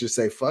doing this, just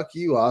say fuck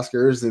you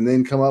Oscars and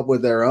then come up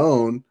with their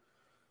own,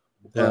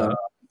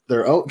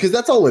 because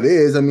that's all it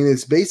is. I mean,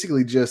 it's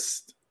basically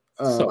just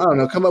I don't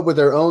know, come up with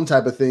their own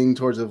type of thing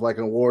towards like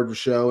an award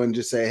show and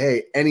just say,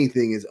 hey,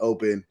 anything is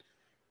open,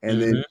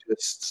 and then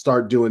just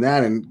start doing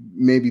that, and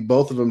maybe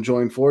both of them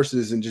join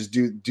forces and just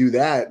do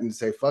that and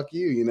say fuck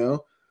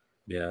you,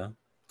 Yeah,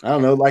 I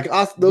don't know, like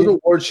those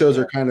award shows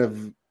are kind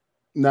of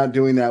not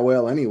doing that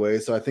well anyway,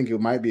 so I think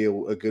it might be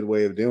a good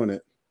way of doing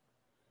it.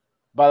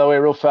 by the way,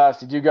 real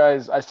fast,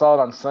 I saw it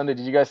on Sunday.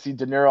 Did you guys see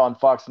De Niro on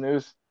Fox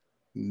News?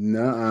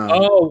 No.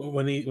 Oh,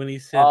 when he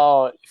said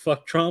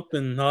fuck Trump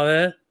and all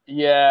that.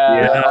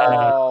 Yeah.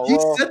 Oh, he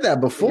said that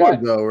before,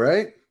 though,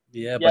 right?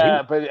 Yeah,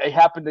 but it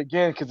happened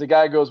again because the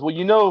guy goes, well,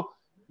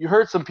 you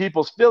hurt some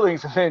people's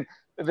feelings, and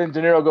then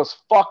De Niro goes,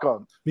 fuck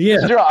them.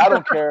 Yeah. De Niro, I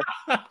don't care.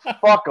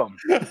 Fuck them.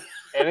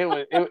 And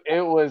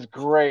it was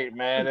great,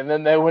 man. And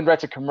then they went right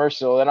to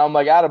commercial, and I'm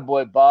like,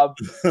 attaboy, Bob.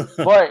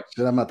 But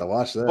I'm about to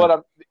watch that.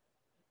 But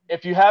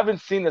if you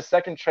haven't seen the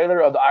second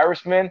trailer of The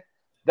Irishman,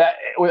 I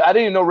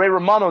didn't even know Ray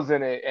Romano's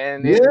in it,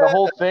 and the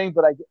whole thing.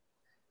 But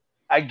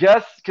I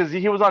guess because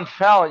he was on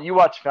Fallon. You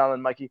watch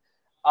Fallon, Mikey.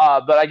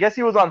 But I guess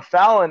he was on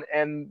Fallon,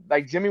 and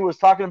like Jimmy was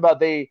talking about,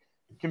 they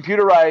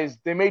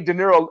made De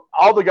Niro,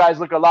 all the guys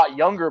look a lot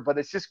younger, but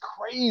it's just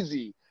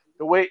crazy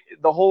the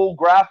whole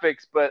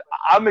graphics. But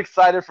I'm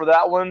excited for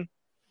that one.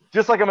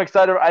 Just like I'm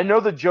excited. I know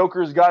the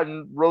Joker's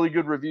gotten really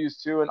good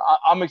reviews too, and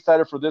I'm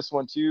excited for this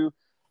one too.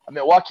 I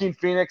mean, Joaquin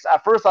Phoenix,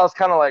 at first I was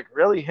kind of like,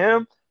 really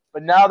him?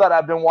 But now that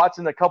I've been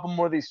watching a couple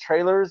more of these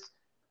trailers,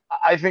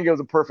 I think it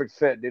was a perfect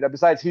fit, dude.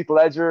 Besides Heath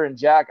Ledger and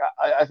Jack,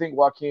 I think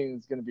Joaquin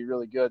is going to be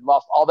really good.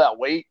 Lost all that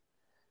weight.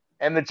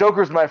 And the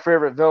Joker's my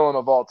favorite villain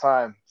of all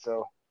time.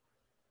 So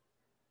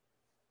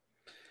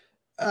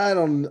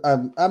I'm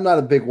not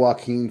a big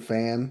Joaquin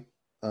fan.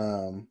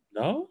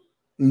 No?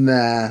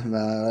 Nah.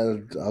 I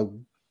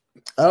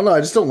don't know.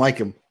 I just don't like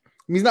him. I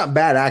mean, he's not a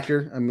bad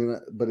actor. I mean,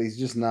 but he's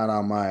just not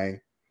on my.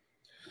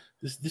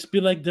 Just be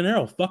like De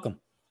Niro. Fuck him.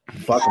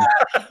 Fuck him.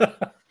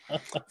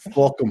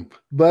 Fuck him.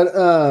 But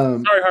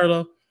sorry,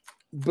 Harlow.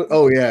 But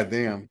oh yeah,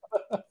 damn.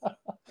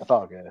 It's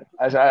all good.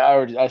 I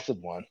said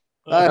one.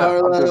 Hi,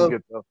 Harlow.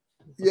 Good,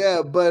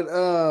 yeah, but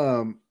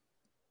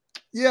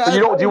yeah.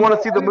 So do you want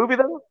to see the movie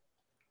though?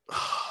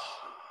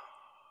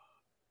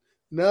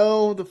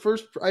 No,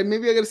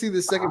 maybe I got to see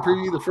the second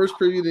preview. The first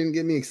preview didn't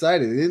get me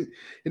excited. It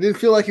didn't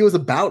feel like it was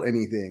about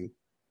anything.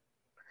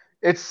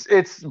 It's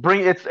kind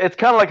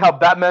of like how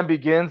Batman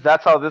Begins.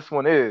 That's how this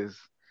one is.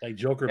 Like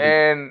Joker.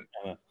 And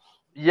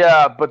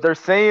yeah, but they're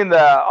saying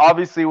that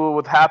obviously what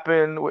would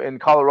happen in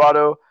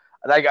Colorado,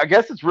 like I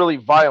guess it's really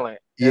violent.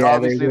 And yeah,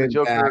 obviously the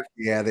Joker. Back.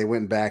 Yeah, they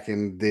went back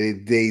and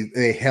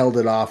they held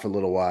it off a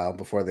little while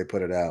before they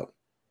put it out.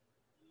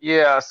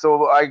 Yeah,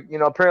 so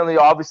apparently,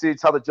 obviously,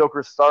 it's how the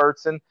Joker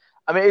starts, and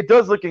I mean, it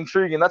does look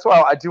intriguing. That's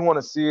why I do want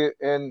to see it.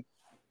 And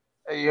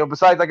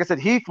besides, like I said,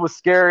 Heath was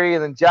scary,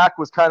 and then Jack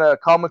was kind of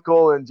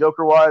comical and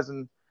Joker-wise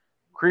and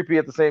creepy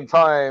at the same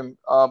time.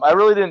 I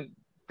really didn't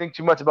think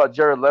too much about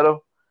Jared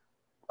Leto,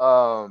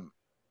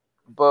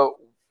 but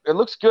it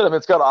looks good. I mean,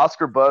 it's got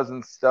Oscar buzz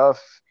and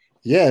stuff.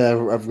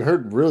 Yeah, I've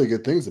heard really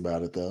good things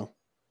about it, though.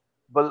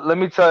 But let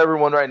me tell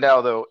everyone right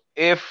now, though,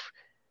 if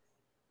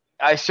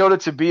I showed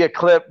it to be a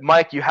clip,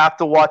 Mike, you have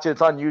to watch it.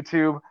 It's on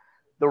YouTube.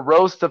 The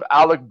roast of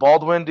Alec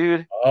Baldwin,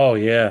 dude. Oh,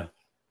 yeah.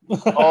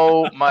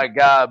 Oh, my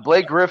God.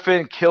 Blake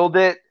Griffin killed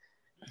it.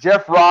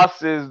 Jeff Ross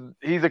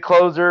he's a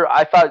closer.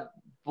 I thought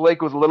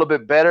Blake was a little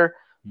bit better.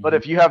 But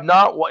if you have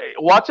not,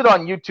 watch it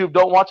on YouTube.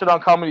 Don't watch it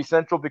on Comedy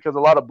Central because a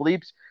lot of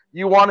bleeps.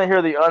 You want to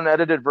hear the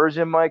unedited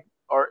version, Mike,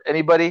 or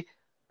anybody.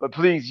 But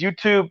please,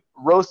 YouTube,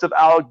 roast of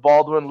Alec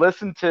Baldwin.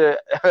 Listen to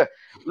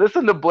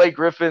Blake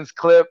Griffin's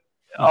clip.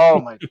 Oh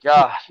my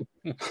God.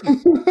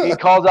 He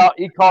called out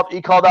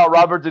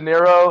Robert De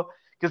Niro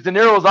because De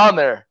Niro was on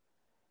there.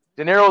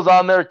 De Niro's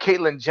on there.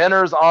 Caitlyn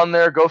Jenner's on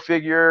there. Go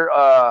figure.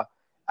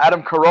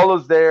 Adam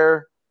Carolla's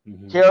there.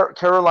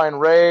 Caroline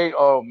Ray.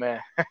 Oh man.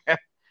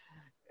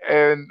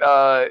 And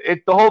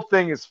the whole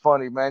thing is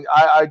funny, man.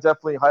 I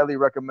definitely highly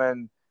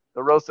recommend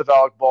the roast of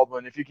Alec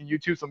Baldwin. If you can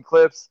YouTube some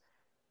clips,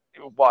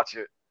 watch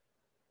it.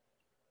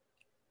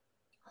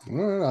 All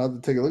right, I'll have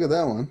to take a look at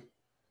that one.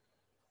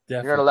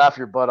 Definitely. You're gonna laugh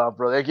your butt off,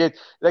 bro.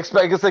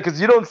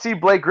 Because you don't see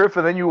Blake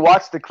Griffin, then you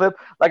watch the clip.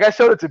 Like I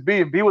showed it to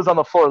B, and B was on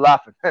the floor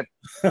laughing.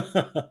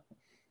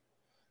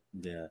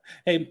 Yeah.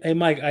 Hey,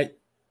 Mike.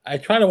 I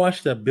try to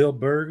watch the Bill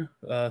Burr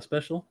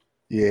special.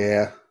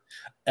 Yeah.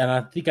 And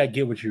I think I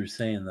get what you were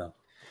saying though.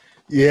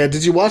 Yeah.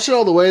 Did you watch it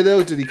all the way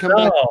though? Did he come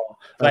back?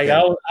 Like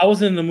Okay. I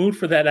was in the mood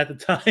for that at the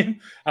time.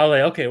 I was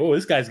like, okay, well,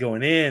 this guy's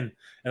going in,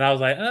 and I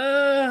was like,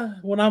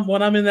 when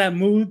I'm in that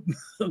mood,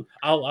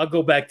 I'll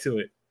go back to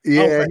it.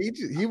 Yeah,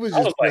 he was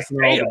just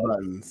pressing all the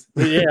buttons.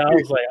 Yeah,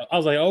 I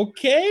was like,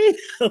 okay,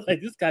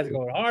 like this guy's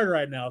going hard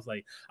right now. I was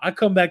like, I'll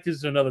come back to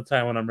this another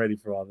time when I'm ready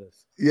for all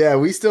this. Yeah,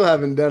 we still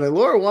haven't done it.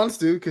 Laura wants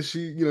to because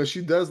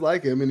she does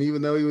like him, and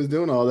even though he was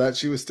doing all that,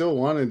 she was still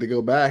wanting to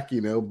go back,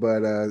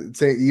 But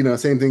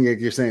same thing like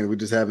you're saying. We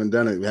just haven't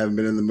done it. We haven't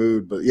been in the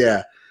mood. But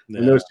yeah,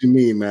 I know what you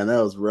mean, man.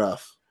 That was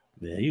rough.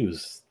 Yeah, he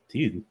was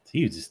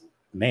just.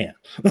 Man,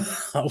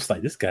 I was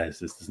like, this guy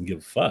just doesn't give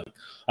a fuck.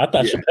 I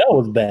thought Chappelle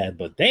was bad,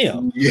 but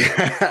damn.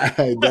 Yeah,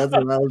 that's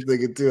what I was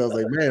thinking too. I was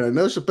like, man, I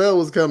know Chappelle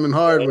was coming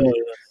hard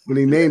when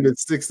he named it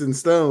Sticks and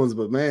Stones,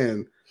 but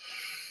man,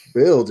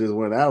 Bill just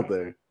went out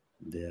there.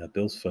 Yeah,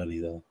 Bill's funny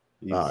though.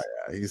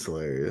 He's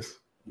hilarious.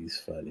 He's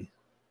funny.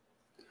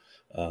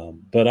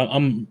 But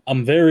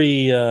I'm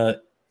very I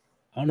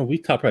don't know. We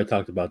probably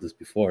talked about this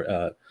before.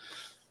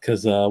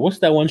 Because what's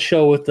that one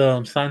show with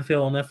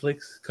Seinfeld on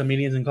Netflix?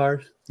 Comedians in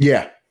Cars.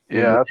 Yeah.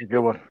 Yeah, that's a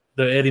good one.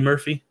 The Eddie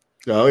Murphy.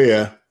 Oh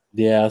yeah.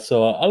 Yeah.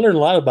 So I learned a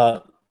lot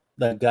about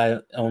that guy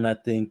on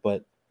that thing,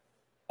 but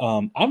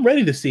I'm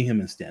ready to see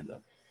him in stand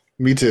up.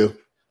 Me too.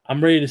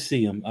 I'm ready to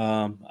see him.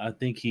 I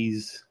think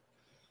he's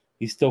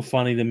still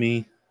funny to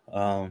me,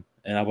 and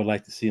I would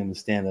like to see him in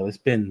stand up. It's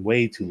been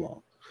way too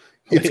long.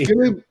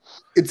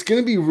 It's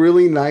gonna be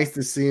really nice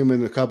to see him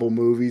in a couple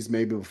movies,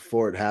 maybe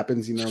before it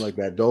happens. Like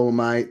that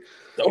Dolomite.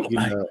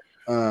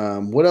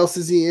 What else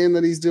is he in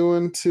that he's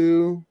doing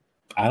too?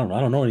 I don't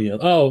know any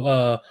other.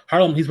 Oh,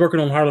 Harlem. He's working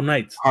on Harlem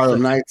Nights.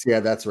 Harlem Nights.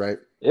 Yeah, that's right.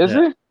 Is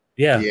he?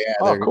 Yeah. Yeah.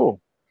 Oh,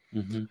 cool.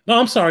 Mm-hmm. No,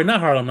 I'm sorry,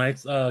 not Harlem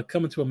Nights.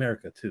 Coming to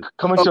America too.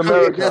 Coming to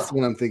America. That's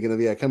what I'm thinking of.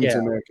 Yeah, Coming to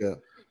America.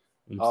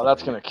 Oh,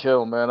 that's gonna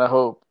kill, man. I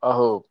hope.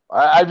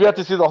 I've yet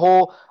to see the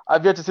whole.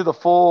 I've yet to see the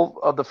full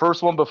of the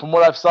first one, but from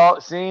what I've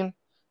seen,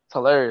 it's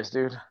hilarious,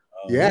 dude.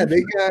 Yeah,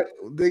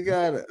 they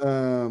got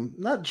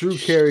not Drew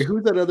Carey.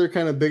 Who's that other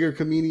kind of bigger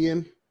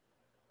comedian?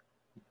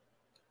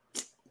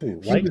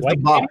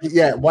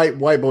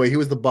 White boy. He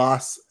was the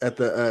boss at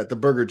the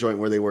burger joint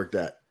where they worked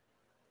at.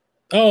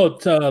 Oh,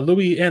 it's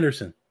Louis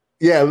Anderson.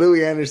 Yeah,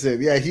 Louis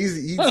Anderson. Yeah,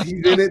 he's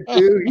in it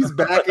too. He's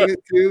back in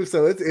it too.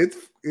 So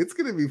it's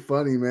gonna be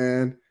funny,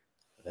 man.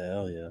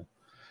 Hell yeah.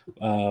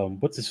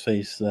 What's his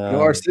face?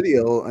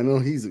 Arsenio. I know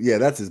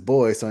that's his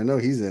boy, so I know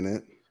he's in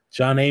it.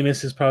 John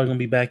Amos is probably gonna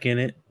be back in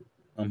it.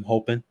 I'm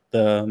hoping.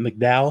 The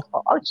McDowell.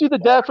 Aren't you the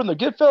dad from the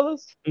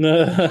Goodfellas?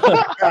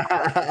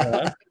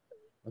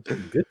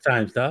 Good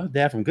Times, dog.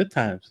 Dad from Good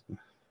Times.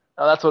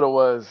 Oh, that's what it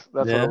was.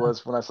 That's what it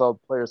was when I saw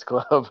Players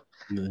Club.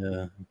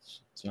 Yeah,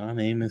 John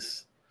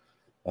Amos,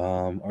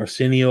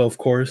 Arsenio, of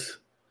course.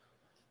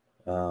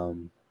 I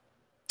don't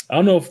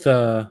know if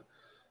the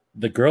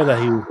girl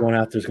that he was going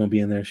after is going to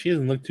be in there. She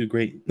doesn't look too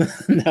great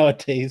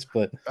nowadays,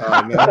 but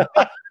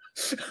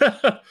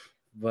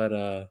but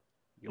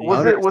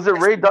was it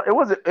Ray?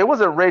 It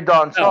wasn't Ray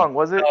Don Chong,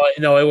 was it?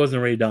 No, it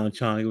wasn't Ray Don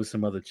Chong. It was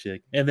some other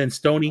chick. And then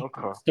Stoney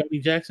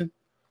Jackson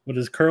with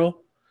his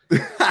curl.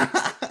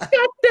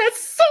 That's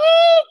so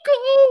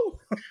cool.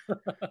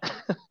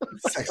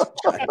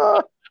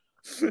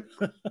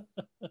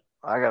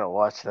 I gotta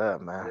watch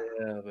that, man.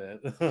 Yeah, man.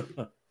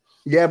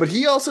 Yeah, but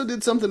he also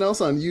did something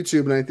else on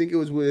YouTube, and I think it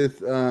was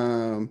with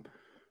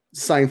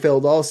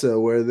Seinfeld also,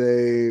 where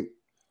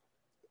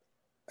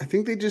I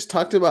think they just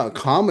talked about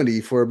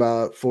comedy for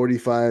about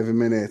 45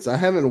 minutes. I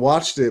haven't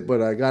watched it, but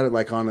I got it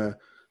like on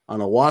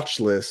a watch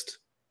list.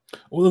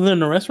 Well, they're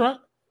in a restaurant?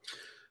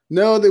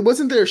 No, it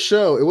wasn't their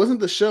show. It wasn't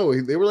the show.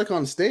 They were like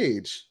on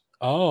stage.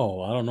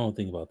 Oh, I don't know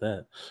anything about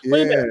that. Yeah.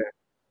 Wait a minute.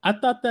 I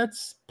thought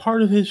that's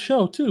part of his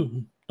show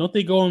too. Don't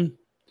they go on?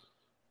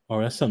 Oh,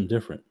 that's something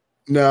different.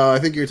 No, I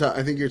think you're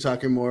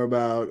talking more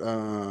about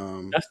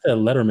that's the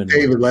Letterman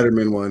David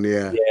Letterman one.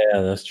 Yeah,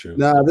 that's true.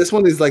 No, this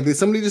one is like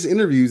somebody just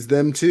interviews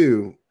them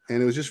too,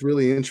 and it was just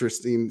really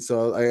interesting.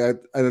 So I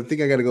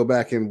think I got to go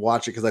back and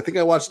watch it because I think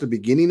I watched the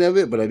beginning of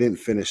it, but I didn't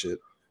finish it.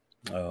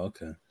 Oh,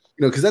 okay.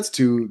 Because that's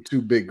two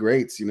big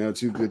greats,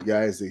 two good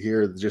guys to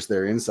hear just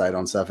their insight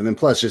on stuff, and then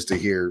plus just to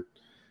hear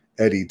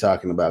Eddie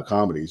talking about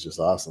comedy is just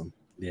awesome.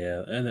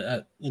 Yeah,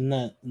 and in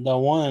that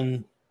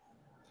one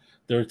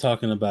they were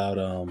talking about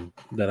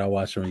that I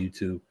watched on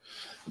YouTube.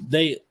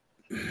 They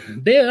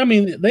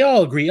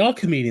all agree. All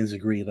comedians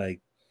agree. Like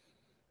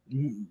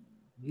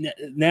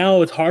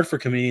now it's hard for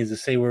comedians to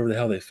say whatever the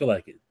hell they feel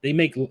like it. They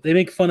make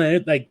fun of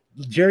it. Like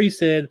Jerry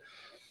said,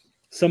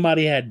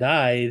 somebody had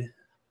died,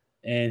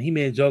 and he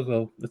made a joke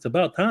of it's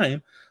about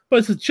time, but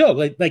it's a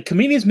joke. Like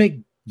comedians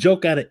make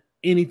joke out of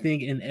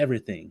anything and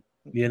everything.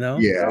 You know?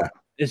 Yeah.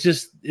 It's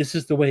just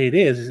the way it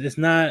is. It's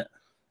not.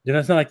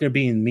 It's not like they're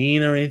being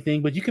mean or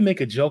anything, but you can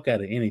make a joke out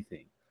of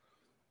anything.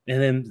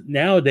 And then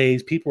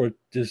nowadays, people are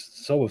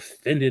just so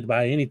offended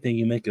by anything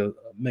you make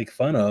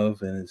fun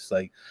of, and it's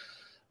like.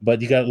 But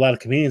you got a lot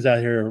of comedians out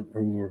here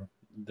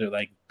they're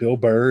like Bill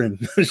Burr and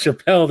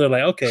Chappelle. They're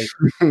like, okay,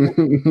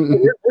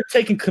 we're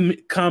taking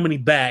comedy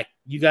back.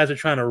 You guys are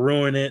trying to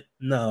ruin it.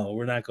 No,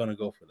 we're not going to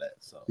go for that.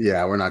 So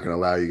yeah, we're not going to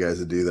allow you guys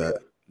to do that.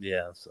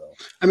 Yeah. So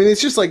I mean,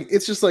 it's just like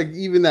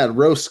even that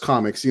roast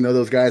comics. You know,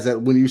 those guys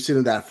that when you sit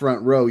in that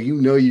front row,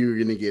 you know you're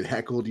going to get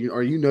heckled,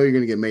 or you know you're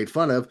going to get made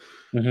fun of.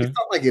 Mm-hmm. It's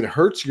not like it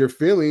hurts your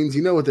feelings.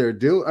 You know what they're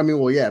doing. I mean,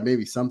 well, yeah,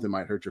 maybe something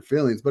might hurt your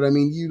feelings, but I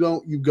mean, you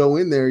go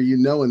in there, you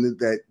know, and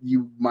that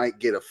you might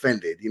get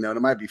offended. You know, and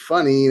it might be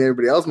funny, and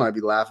everybody else might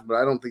be laughing, but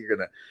I don't think you're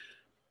gonna.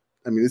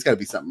 I mean, it's got to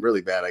be something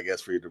really bad, I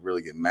guess, for you to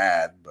really get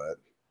mad. But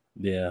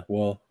yeah,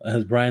 well,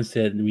 as Brian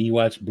said, when you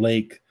watch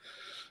Blake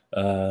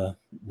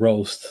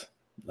roast.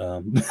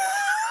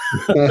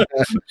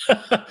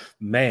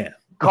 Man,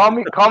 call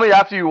me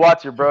after you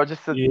watch it, bro.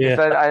 Just to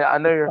I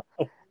know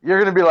you're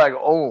gonna be like,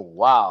 oh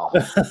wow.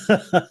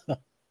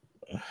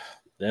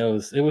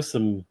 It was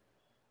some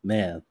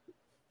man,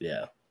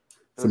 yeah.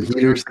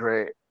 It was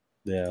great.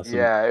 Yeah,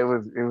 yeah, it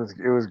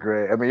was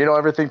great. I mean, you know,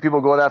 everything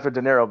people going after De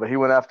Niro, but he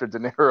went after De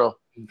Niro.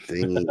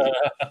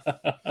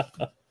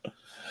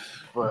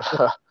 But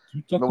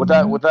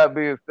with that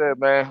being said,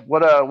 man,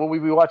 what we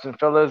be watching,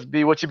 fellas?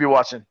 What you be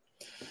watching?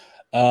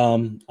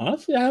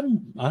 Honestly, I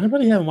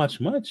really haven't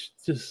watched much.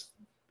 Just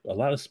a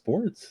lot of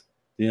sports,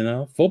 you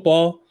know,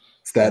 football.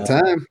 It's that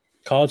time.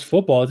 College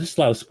football, just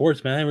a lot of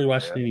sports, man. I haven't really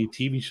watched any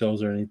TV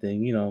shows or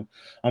anything. You know,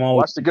 I'm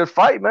always watched a good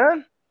fight,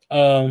 man.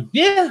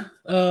 The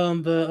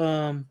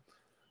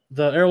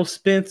Errol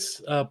Spence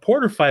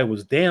Porter fight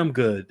was damn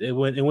good. It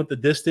went the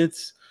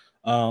distance.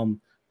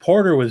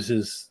 Porter was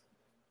just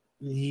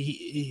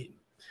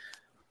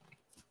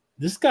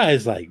this guy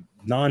is like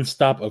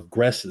nonstop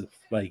aggressive.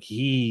 Like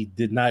he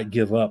did not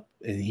give up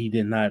and he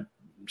did not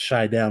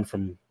shy down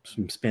from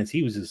Spence.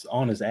 He was just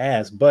on his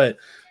ass, but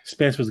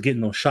Spence was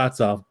getting those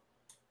shots off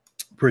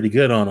pretty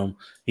good on him.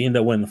 He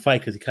ended up winning the fight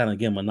because he kind of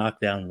gave him a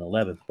knockdown in the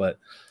 11th. But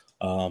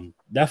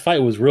that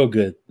fight was real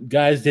good.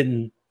 Guys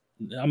didn't.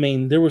 I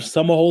mean, there was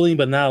some holding,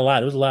 but not a lot.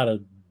 There was a lot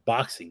of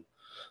boxing.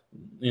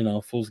 You know,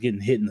 fools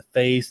getting hit in the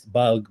face,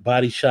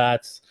 body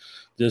shots,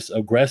 just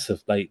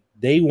aggressive. Like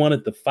they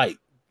wanted to fight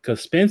because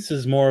Spence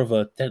is more of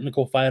a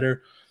technical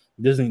fighter.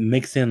 Doesn't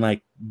mix in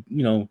like,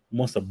 you know,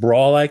 wants to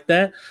brawl like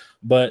that.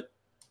 But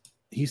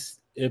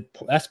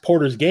that's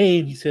Porter's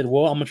game. He said,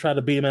 well, I'm going to try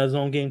to beat him at his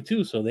own game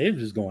too. So they're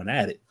just going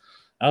at it.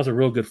 That was a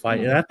real good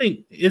fight. Mm-hmm. And I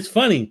think it's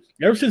funny.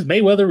 Ever since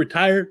Mayweather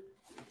retired,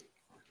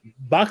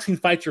 boxing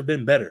fights have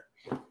been better.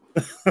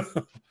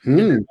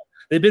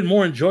 They've been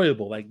more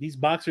enjoyable. Like these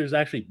boxers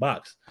actually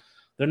box.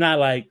 They're not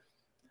like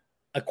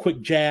a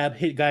quick jab,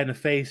 hit guy in the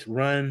face,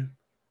 run.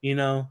 You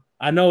know,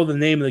 I know the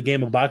name of the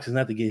game of boxing is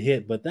not to get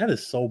hit, but that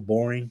is so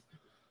boring.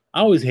 I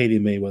always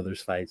hated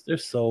Mayweather's fights. They're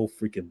so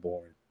freaking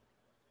boring.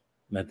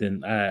 But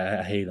then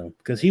I hate him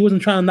because he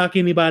wasn't trying to knock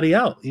anybody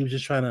out. He was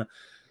just trying to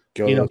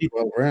go to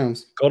 12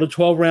 rounds. Go to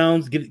 12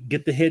 rounds,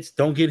 get the hits,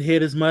 don't get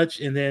hit as much,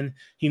 and then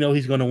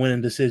he's going to win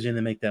a decision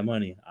and make that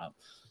money.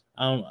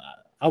 I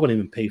wouldn't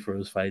even pay for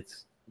his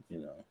fights. You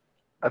know.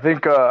 I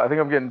think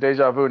I'm getting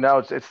deja vu now.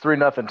 It's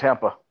 3-0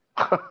 Tampa.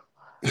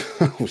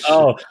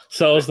 Oh,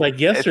 so it's like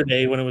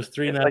yesterday when it was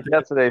 3-0. Like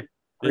yesterday,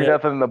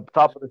 3-0 in the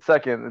top of the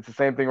second. It's the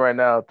same thing right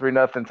now.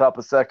 3-0 top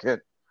of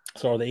second.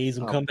 So are the A's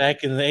will come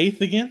back in the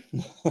 8th again?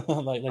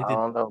 like I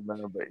don't know,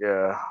 man, but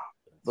yeah.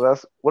 So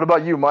what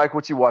about you, Mike?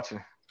 What you watching?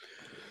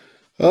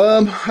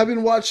 I've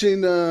been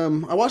watching.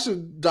 I watched a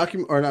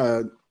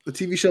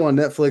TV show on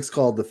Netflix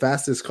called The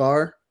Fastest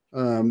Car.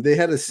 They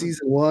had a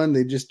season 1.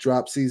 They just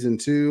dropped season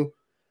 2,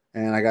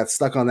 and I got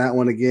stuck on that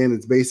one again.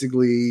 It's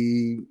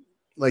basically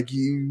like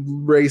you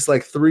race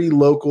like 3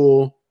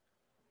 local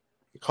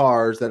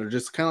cars that are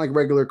just kind of like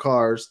regular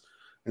cars,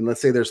 and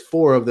let's say there's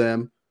 4 of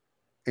them,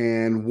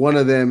 and one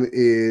of them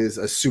is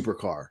a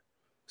supercar.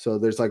 So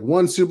there's like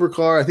one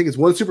supercar. I think it's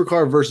one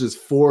supercar versus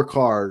 4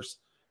 cars.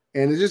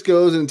 And it just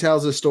goes and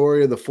tells the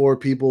story of the 4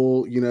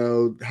 people, you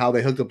know, how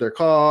they hooked up their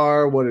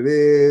car, what it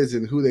is,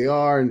 and who they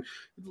are, and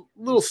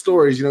little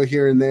stories, you know,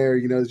 here and there.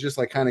 You know, it's just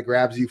like kind of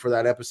grabs you for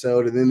that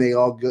episode. And then it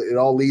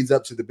all leads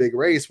up to the big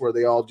race where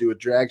they all do a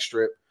drag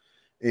strip,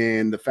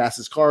 and the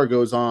fastest car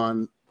goes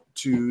on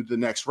to the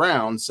next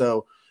round.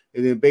 So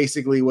and then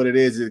basically what it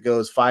is, it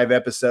goes 5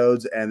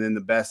 episodes, and then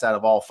the best out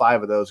of all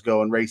 5 of those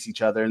go and race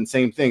each other. And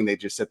same thing, they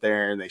just sit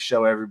there and they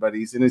show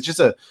everybody's. And it's just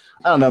I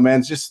don't know, man,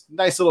 it's just a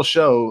nice little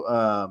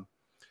show.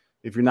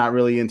 If you're not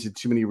really into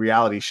too many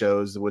reality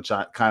shows, which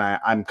I'm kind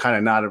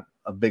of not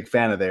a big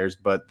fan of theirs,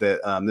 but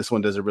this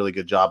one does a really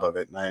good job of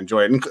it, and I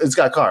enjoy it. And it's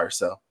got cars,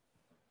 so.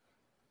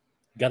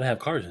 Got to have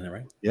cars in it,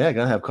 right? Yeah,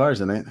 gotta have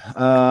cars in it.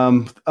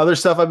 Other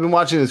stuff I've been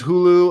watching is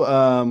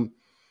Hulu.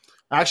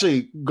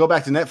 Actually, go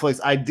back to Netflix.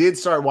 I did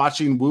start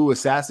watching Wu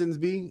Assassins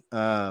B.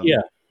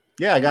 Yeah.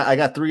 I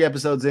got 3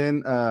 episodes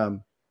in.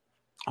 I'm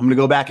gonna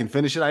go back and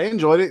finish it. I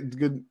enjoyed it.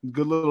 Good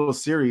little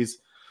series.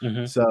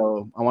 Mm-hmm.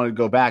 So I wanted to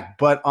go back.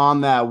 But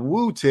on that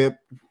Wu tip,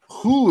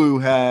 Hulu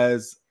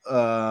has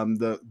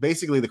the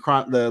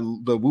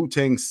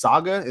Wu-Tang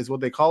Saga is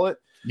what they call it.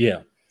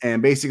 Yeah.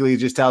 And basically it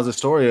just tells the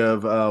story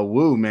of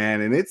Wu,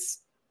 man, and it's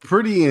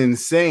pretty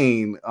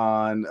insane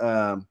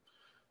on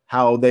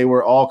how they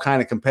were all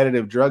kind of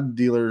competitive drug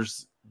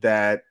dealers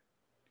that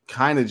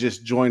kind of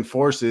just joined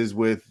forces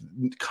with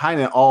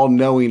kind of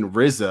all-knowing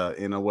RZA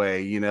in a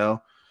way, you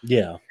know.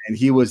 Yeah. And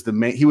he was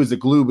the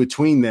glue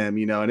between them,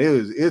 you know, and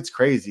it's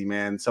crazy,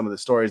 man. Some of the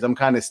stories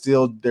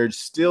they're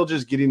still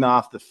just getting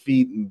off the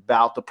feet and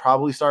about to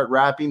probably start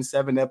wrapping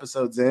 7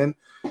 episodes in.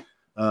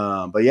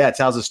 But yeah, it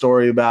tells a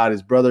story about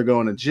his brother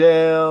going to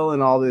jail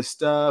and all this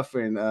stuff.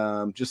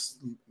 And just,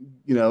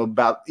 you know,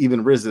 about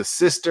even RZA's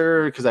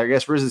sister, because I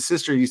guess RZA's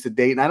sister used to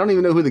date, and I don't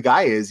even know who the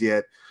guy is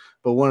yet,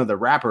 but one of the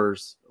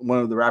rappers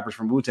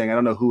from Wu-Tang, I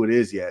don't know who it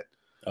is yet.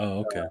 Oh,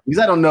 okay.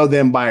 Because I don't know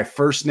them by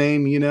first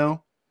name, you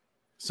know.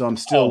 So I'm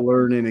still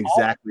learning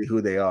exactly who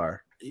they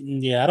are.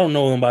 Yeah, I don't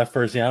know them by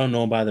first name. I don't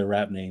know them by their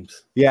rap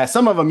names. Yeah,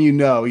 some of them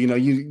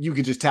you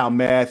could just tell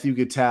Meth. You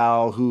could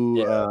tell who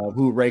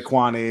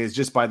Raekwon is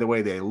just by the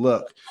way they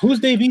look.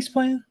 Who's Dave East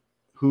playing?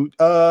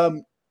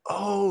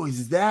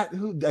 Is that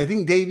who? I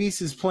think Dave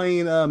East is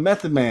playing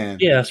Method Man.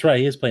 Yeah, that's right.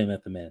 He is playing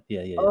Method Man.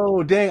 Yeah.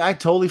 Oh, dang. I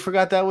totally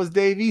forgot that was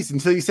Dave East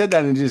until you said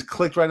that and it just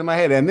clicked right in my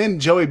head. And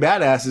then Joey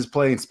Badass is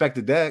playing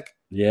Spectre Deck.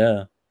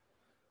 Yeah.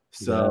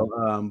 So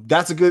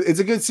it's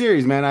a good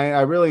series, man.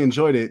 I really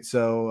enjoyed it.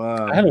 So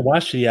I haven't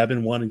watched it yet. I've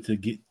been wanting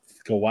to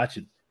go watch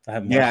it. I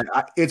haven't.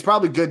 It's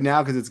probably good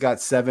now because it's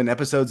got 7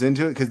 episodes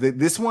into it. Because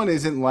this one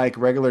isn't like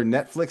regular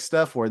Netflix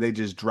stuff where they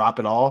just drop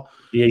it all.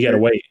 Yeah, you gotta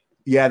wait.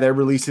 Yeah, they're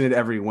releasing it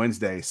every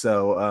Wednesday.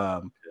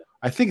 So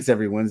I think it's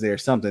every Wednesday or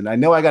something. I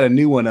know I got a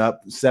new one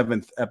up.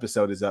 7th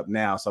episode is up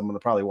now, so I'm gonna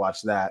probably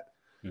watch that.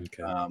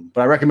 Okay.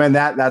 But I recommend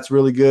that. That's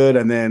really good.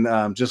 And then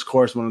just of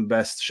course one of the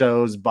best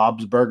shows,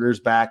 Bob's Burgers,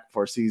 back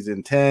for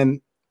season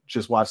 10.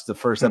 Just watched the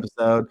first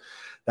episode.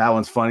 That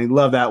one's funny.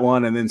 Love that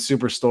one. And then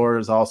Superstore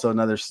is also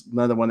another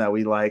one that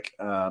we like.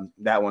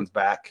 That one's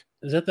back.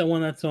 Is that the one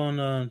that's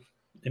on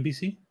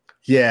NBC?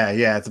 Yeah.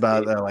 It's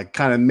about like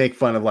kind of make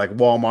fun of like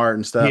Walmart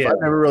and stuff. Yeah.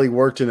 I've never really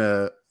worked in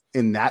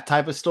that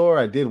type of store.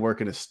 I did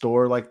work in a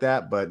store like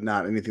that, but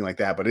not anything like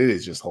that. But it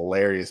is just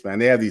hilarious, man.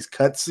 They have these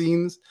cut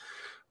scenes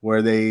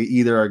where they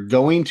either are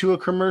going to a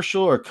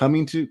commercial or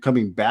coming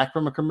back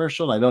from a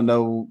commercial. I don't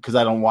know because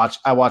I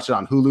watch it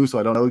on Hulu, so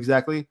I don't know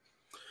exactly.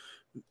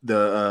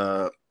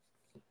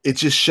 It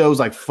just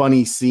shows like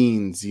funny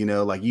scenes, you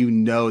know, like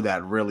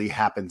that really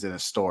happens in a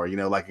store, you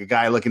know, like a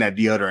guy looking at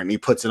deodorant and he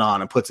puts it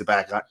on and puts it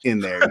back in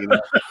there, you know,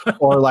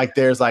 or like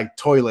there's like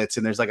toilets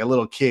and there's like a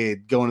little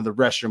kid going to the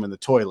restroom in the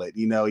toilet,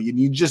 you know,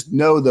 you just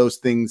know those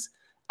things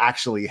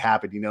actually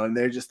happen, you know, and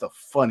they're just the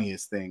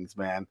funniest things,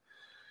 man.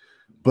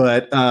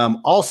 But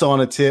also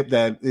on a tip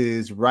that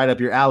is right up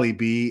your alley,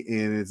 B,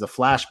 and is a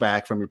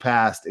flashback from your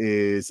past,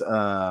 is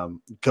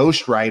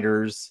Ghost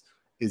Riders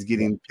is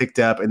getting picked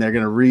up, and they're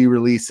going to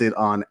re-release it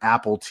on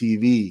Apple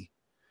TV.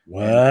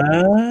 What?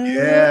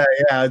 Yeah.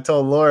 I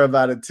told Laura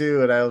about it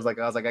too, and I was like,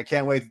 I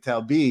can't wait to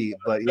tell B.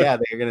 But yeah,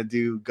 they're going to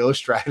do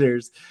Ghost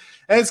Riders.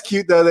 And it's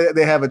cute though.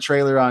 They have a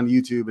trailer on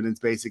YouTube, and it's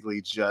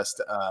basically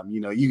just,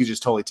 you can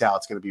just totally tell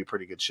it's going to be a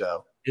pretty good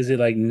show. Is it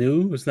like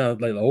new? It's not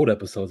like the old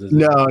episodes, is it?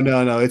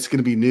 No. It's going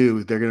to be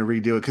new. They're going to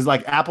redo it because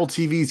like Apple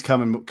TV's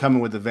coming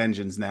with a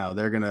vengeance now.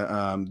 They're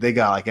gonna they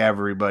got like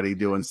everybody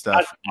doing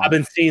stuff. I've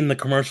been seeing the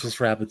commercials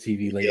for Apple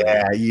TV lately.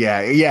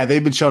 Yeah.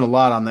 They've been showing a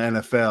lot on the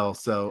NFL,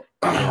 so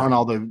on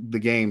all the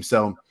games.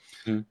 So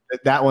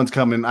that one's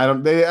coming. I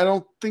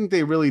don't think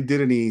they really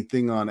did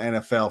anything on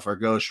NFL for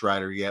Ghost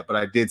Rider yet, but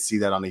I did see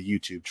that on a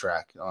YouTube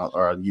track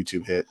or a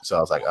YouTube hit. So I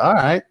was like, all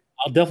right.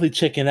 I'll definitely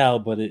check it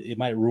out, but it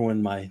might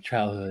ruin my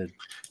childhood.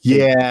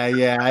 Yeah.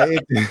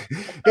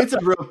 It's a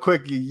real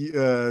quick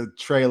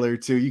trailer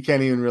too. You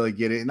can't even really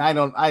get it, and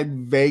I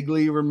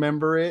vaguely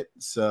remember it,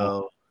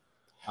 so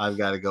I've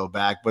got to go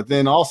back. But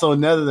then also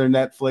another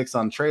Netflix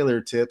on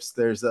trailer tips.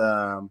 There's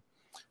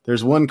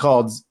one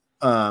called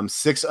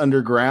 6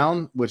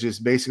 Underground, which is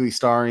basically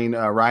starring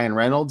Ryan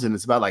Reynolds, and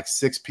it's about like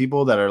 6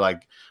 people that are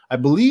like, I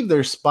believe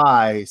they're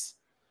spies,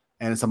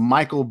 and it's a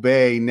Michael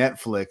Bay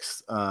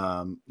Netflix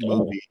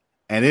movie.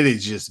 And it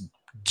is just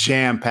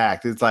jam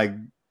packed. It's like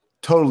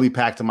totally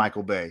packed to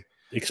Michael Bay.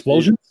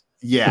 Explosions?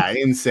 Yeah,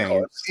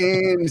 insane.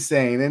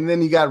 And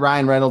then you got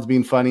Ryan Reynolds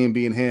being funny and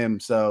being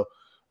him. So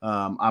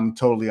I'm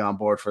totally on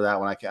board for that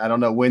one. I don't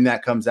know when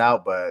that comes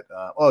out, but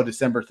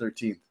December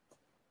 13th.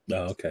 Oh,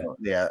 okay. So,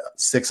 yeah,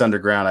 6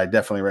 Underground. I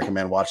definitely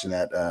recommend watching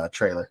that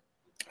trailer.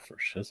 For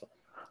shizzle.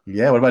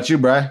 Yeah, what about you,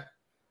 Bri?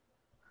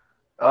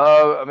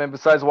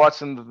 Besides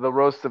watching the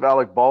roast of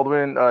Alec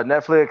Baldwin,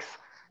 Netflix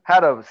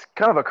had a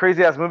kind of a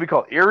crazy ass movie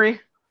called Eerie.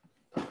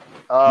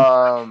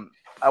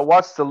 I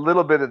watched a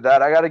little bit of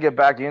that. I got to get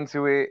back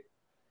into it.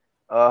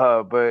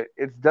 But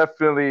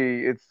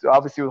it's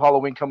obviously with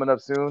Halloween coming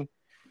up soon.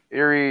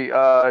 Eerie.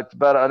 It's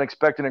about an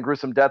unexpected and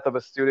gruesome death of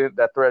a student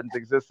that threatens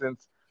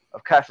existence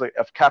of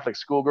Catholic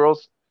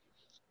schoolgirls.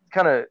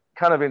 Kind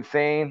of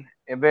insane.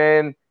 And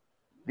then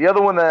the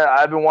other one that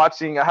I've been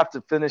watching, I have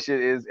to finish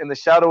it, is In the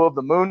Shadow of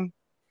the Moon.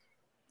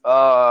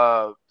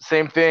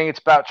 Same thing. It's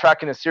about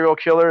tracking a serial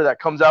killer that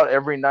comes out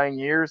every 9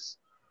 years.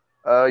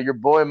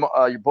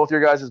 Both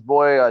your guys'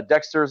 boy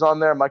Dexter's on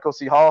there, Michael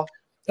C. Hall.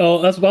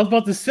 Oh, that's what I was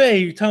about to say.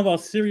 You're talking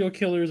about serial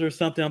killers or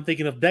something. I'm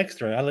thinking of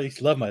Dexter. I used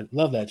to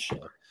love that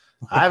show.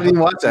 I haven't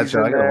even watched that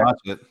show. I gotta watch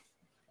it.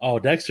 Oh,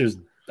 Dexter's.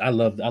 I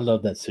love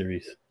that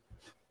series.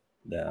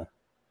 Yeah.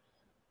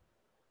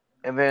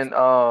 And then,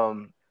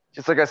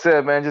 just like I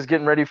said, man, just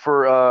getting ready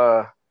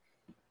for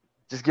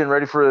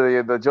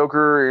the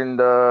Joker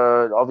and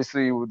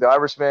obviously with the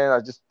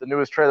Irishman. The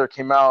newest trailer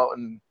came out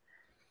and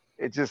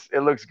it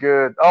looks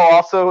good. Oh,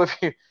 also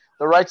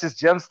the Righteous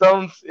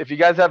Gemstones. If you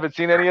guys haven't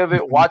seen any of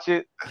it, watch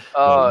it.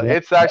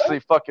 It's actually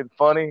fucking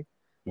funny.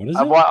 What is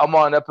it? I'm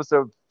on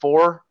episode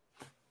 4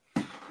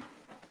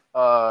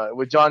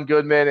 with John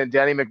Goodman and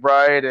Danny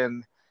McBride,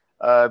 and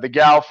the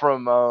gal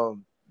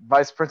from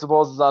Vice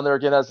Principals is on there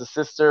again as the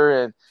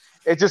sister, and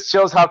it just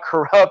shows how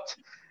corrupt.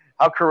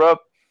 It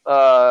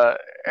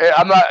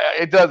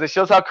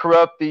shows how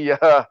corrupt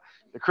the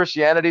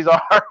Christianities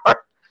are.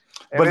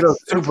 But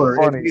it's super.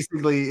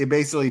 It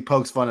basically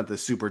pokes fun at the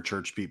super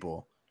church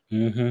people.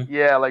 Mm-hmm.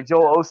 Yeah, like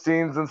Joel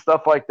Osteen's and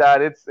stuff like that.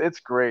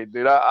 It's great,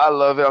 dude. I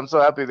love it. I'm so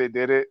happy they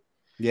did it.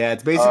 Yeah,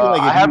 it's basically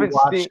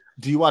like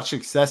do you watch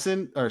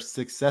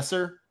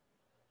Successor?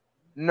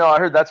 No, I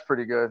heard that's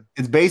pretty good.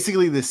 It's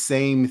basically the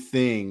same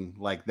thing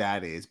like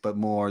that is, but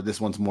this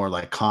one's more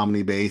like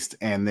comedy based,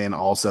 and then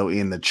also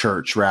in the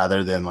church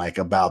rather than like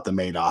about the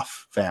Madoff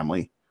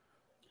family.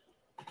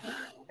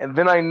 And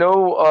then I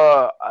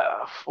know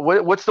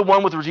what's the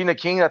one with Regina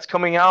King that's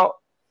coming out?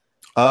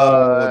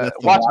 That's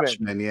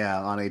Watchmen,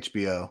 yeah, on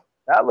HBO.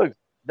 That looks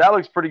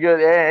pretty good.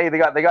 Hey,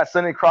 they got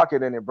Sonny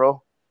Crockett in it,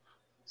 bro.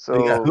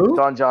 So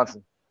Don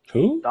Johnson.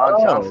 Who?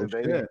 Don Johnson,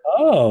 baby. Shit.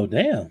 Oh,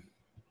 damn.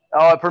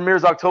 Oh, it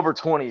premieres October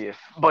 20th,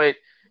 but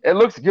it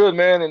looks good,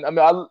 man. And I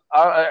mean,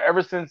 I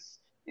ever since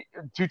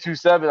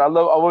 227, I've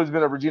always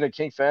been a Regina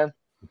King fan,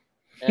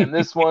 and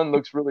this one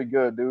looks really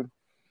good, dude.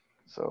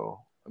 So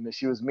I mean,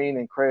 she was mean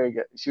at Craig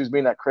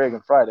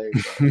on Friday.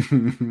 So.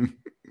 And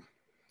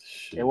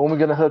when we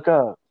gonna hook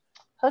up?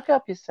 Hook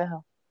up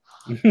yourself.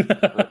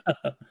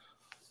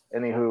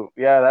 Anywho,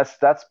 yeah,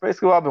 that's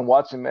basically what I've been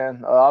watching,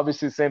 man.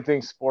 Obviously, same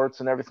thing, sports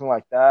and everything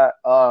like that.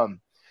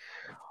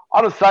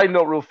 On a side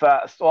note, real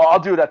fast. Well, I'll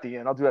do it at the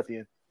end.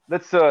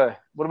 Let's.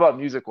 What about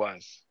music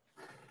wise?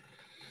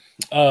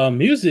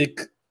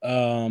 Music.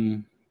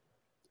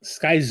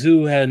 Sky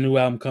Zoo had a new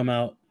album come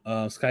out.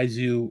 Sky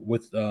Zoo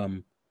with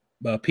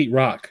Pete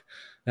Rock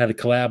had a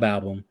collab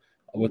album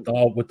with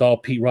all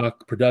Pete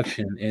Rock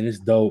production, and it's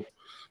dope.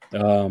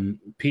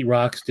 Pete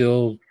Rock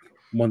still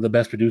one of the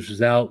best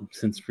producers out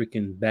since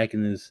freaking back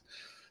in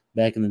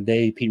the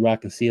day, Pete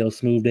Rock and CL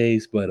Smooth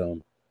days. But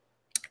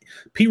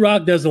Pete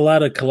Rock does a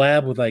lot of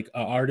collab with like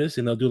artists,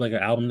 and they'll do like an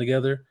album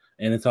together,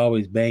 and it's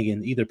always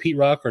banging. Either Pete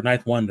Rock or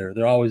Ninth Wonder.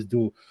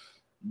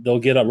 They'll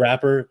get a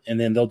rapper, and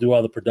then they'll do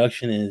all the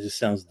production, and it just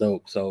sounds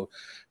dope. So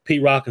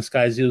Pete Rock and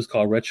Sky Zoo is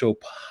called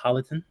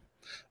Retropolitan.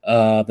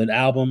 The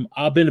album,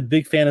 I've been a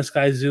big fan of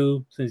Sky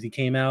Zoo since he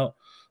came out.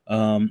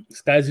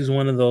 Sky Zoo is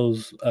one of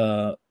those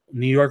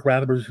New York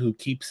rappers who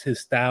keeps his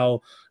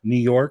style New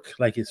York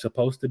like it's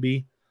supposed to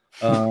be.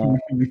 You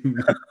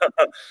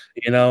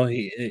know,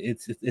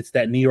 it's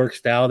that New York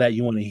style that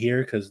you want to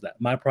hear, because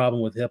my problem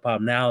with hip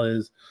hop now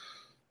is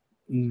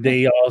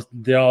they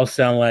all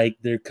sound like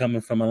they're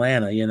coming from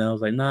Atlanta. You know,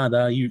 it's like, nah,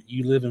 dog,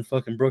 you live in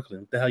fucking Brooklyn.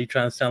 What the hell you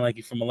trying to sound like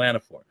you from Atlanta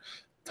for?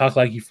 Talk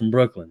like you from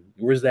Brooklyn.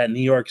 Where's that New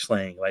York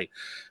slang? Like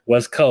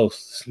West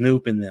Coast,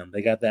 Snoop and them.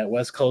 They got that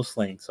West Coast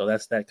slang. So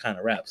that's that kind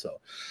of rap. So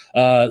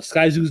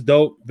Sky Zoo's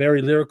dope.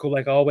 Very lyrical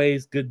like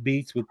always. Good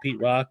beats with Pete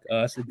Rock.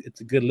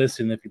 It's a good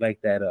listen if you like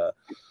that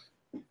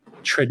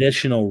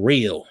traditional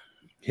real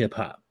hip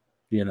hop,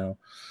 you know.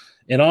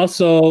 And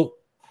also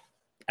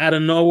out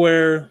of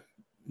nowhere,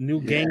 new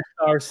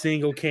Gangstar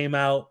single came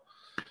out,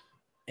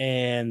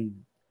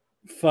 and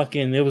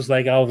fucking it was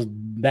like I was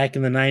back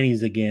in the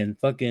 90s again.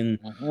 Fucking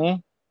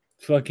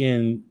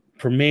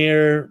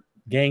Premier,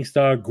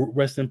 Gangstar,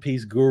 rest in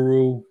peace,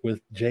 Guru with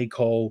J.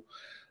 Cole.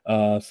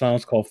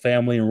 Song's called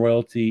Family and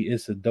Royalty.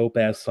 It's a dope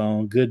ass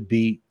song. Good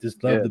beat.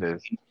 Just love the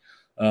beat.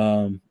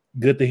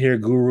 Good to hear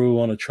Guru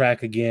on a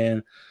track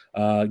again.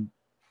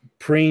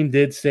 Preem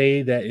did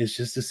say that it's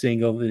just a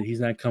single, that he's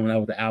not coming out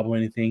with the album or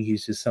anything.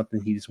 He's just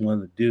something he just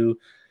wanted to do.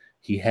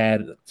 He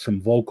had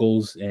some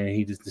vocals and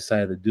he just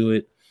decided to do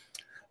it.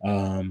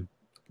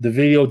 The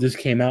video just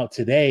came out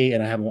today,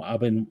 and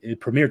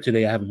it premiered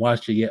today. I haven't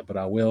watched it yet, but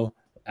I will.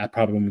 I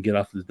probably won't get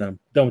off this done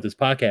with this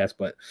podcast,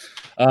 but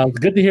it's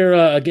good to hear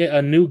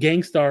a new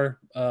Gangstar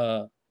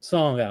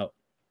song out.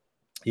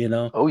 You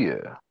know? Oh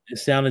yeah, it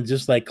sounded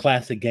just like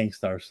classic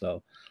Gangstar.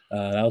 So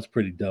That was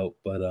pretty dope.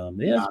 But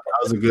yeah, that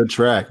was a good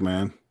track,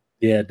 man.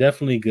 Yeah,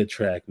 definitely a good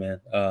track, man.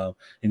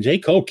 And J.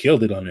 Cole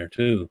killed it on there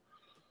too.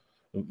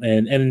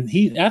 And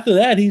he after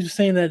that he was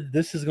saying that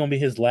this is gonna be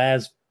his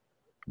last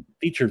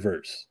feature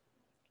verse.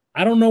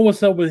 I don't know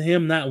what's up with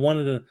him not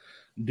wanting to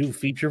do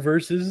feature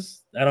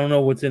verses. I don't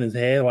know what's in his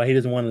head why he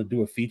doesn't want to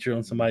do a feature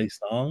on somebody's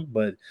song,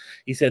 but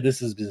he said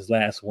this is his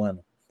last one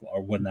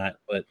or whatnot.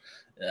 But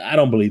I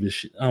don't believe this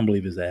shit. I don't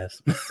believe his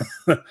ass.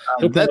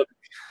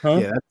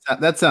 Yeah,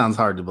 that sounds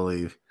hard to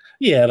believe.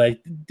 Yeah,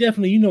 like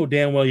definitely, you know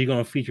damn well you're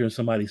gonna feature in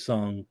somebody's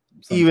song.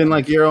 Even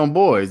like your own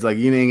boys, like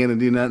you ain't gonna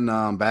do nothing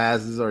on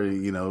Baz's or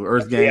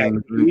Earth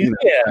Gang. I'm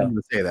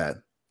gonna say that.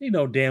 You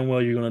know damn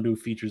well you're gonna do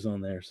features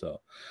on there, so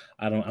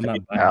I'm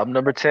not buying album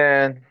number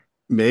 10.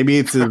 Maybe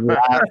it's his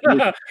last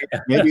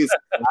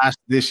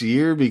this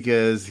year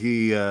because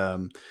he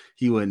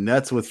went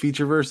nuts with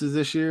feature verses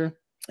this year.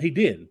 He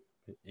did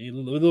a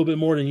little bit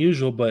more than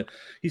usual, but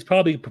he's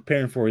probably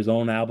preparing for his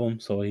own album,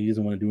 so he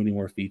doesn't want to do any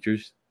more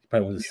features. He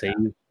probably wants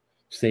to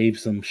save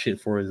some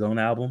shit for his own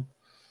album.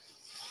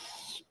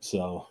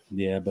 So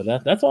yeah, but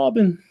that's all I've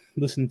been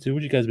listening to.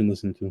 What you guys been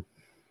listening to?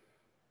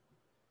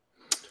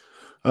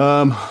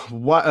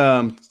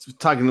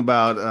 Talking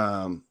about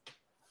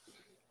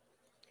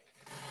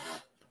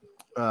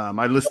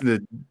I listened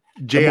to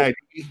JID.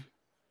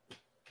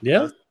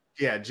 Yeah,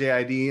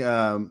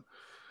 JID.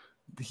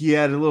 He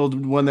had a little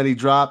one that he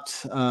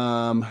dropped.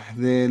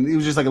 Then it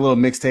was just like a little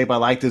mixtape I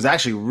liked. It was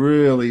actually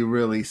really,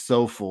 really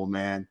soulful,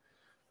 man.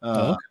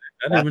 Okay.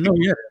 I didn't even know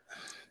yet.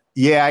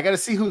 Yeah, I got to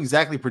see who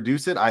exactly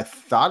produced it. I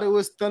thought it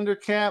was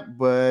Thundercat,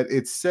 but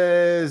it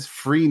says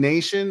Free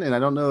Nation, and I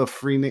don't know if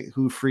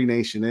who Free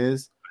Nation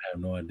is. I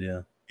have no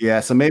idea. Yeah,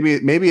 so maybe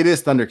it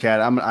is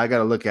Thundercat. I got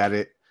to look at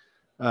it.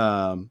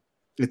 The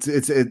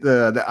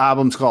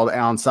album's called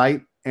On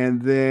Sight, and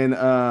then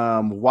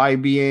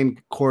YBN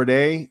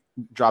Corday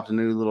dropped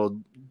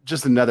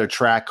just another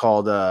track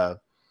called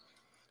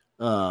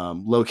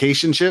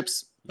Location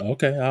Ships.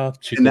 Okay, I'll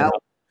check that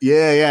out.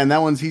 Yeah, and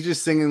that one's he's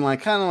just singing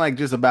kind of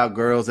just about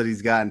girls that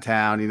he's got in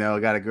town.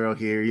 Got a girl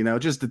here.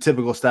 Just the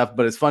typical stuff.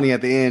 But it's funny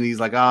at the end. He's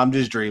like, "Oh, I'm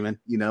just dreaming,"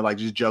 like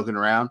just joking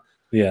around.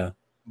 Yeah.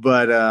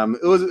 But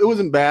it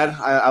wasn't bad.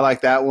 I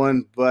like that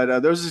one. But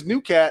there was this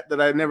new cat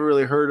that I'd never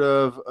really heard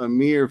of,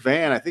 Amir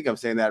Van. I think I'm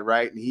saying that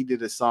right. And he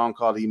did a song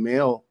called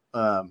Emmanuel.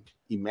 I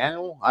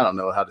don't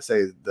know how to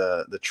say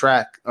the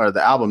track or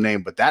the album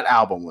name, but that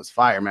album was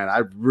fire, man.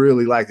 I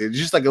really liked it. It's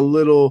just like a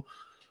little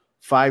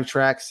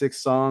 5-track, 6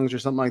 songs or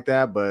something like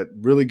that, but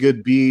really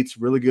good beats,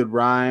 really good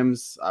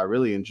rhymes. I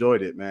really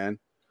enjoyed it, man.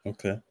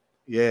 Okay.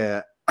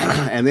 Yeah.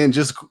 And then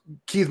just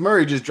Keith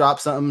Murray just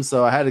dropped something,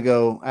 so I had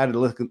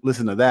to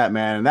listen to that,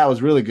 man. And that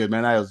was really good,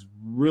 man. I was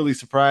really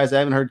surprised. I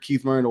haven't heard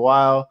Keith Murray in a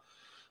while.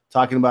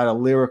 Talking about a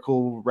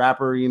lyrical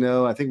rapper,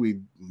 I think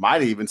we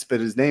might have even spit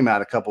his name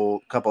out a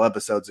couple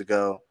episodes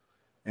ago.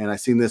 And I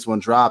seen this one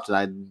dropped, and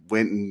I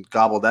went and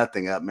gobbled that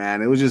thing up,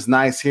 man. It was just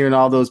nice hearing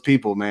all those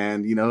people,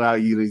 man. How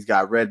he's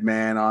got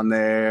Redman on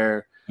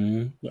there.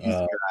 Mm-hmm.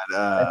 He's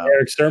got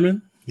Eric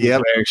Sherman. Yeah,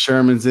 Eric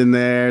Sherman's in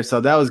there.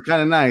 So that was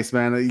kind of nice,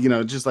 man.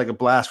 Just like a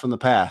blast from the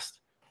past.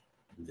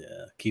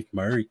 Yeah, Keith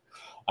Murray.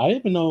 I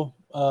didn't even know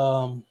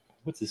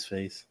what's his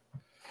face.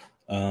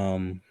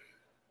 There's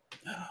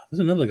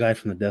another guy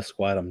from the Death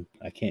Squad.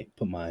 I can't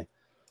put my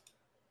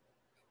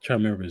try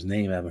to remember his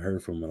name. I haven't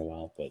heard from him in a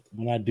while, but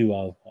when I do,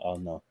 I'll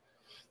know.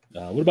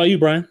 What about you,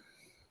 Brian?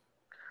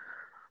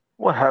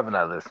 What haven't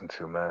I listened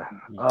to, man?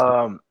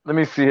 Let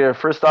me see here.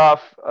 First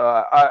off,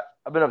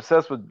 I've been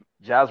obsessed with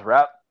jazz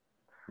rap.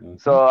 Mm-hmm.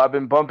 So I've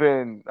been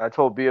bumping. I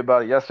told B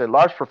about it yesterday.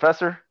 Large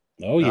Professor.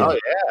 Oh yeah.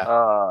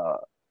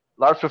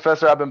 Large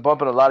Professor. I've been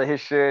bumping a lot of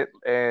his shit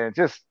and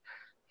just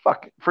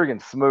fucking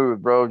freaking smooth,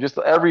 bro. Just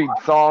every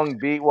song,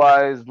 beat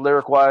wise,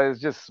 lyric wise,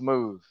 just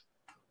smooth.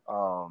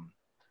 Like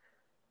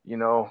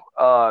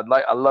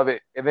I love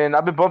it. And then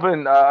I've been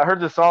bumping. I heard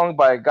this song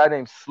by a guy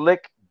named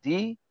Slick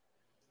D.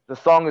 The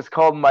song is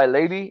called My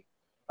Lady.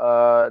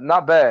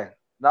 Not bad.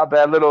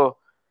 Little.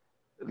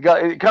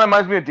 It kind of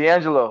reminds me of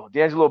D'Angelo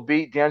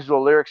beat,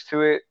 D'Angelo lyrics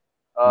to it.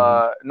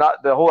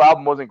 Not the whole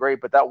album wasn't great,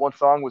 but that one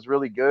song was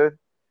really good.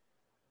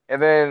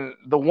 And then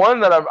the one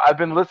that I've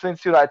been listening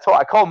to, I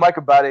called Mike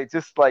about it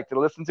just like to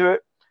listen to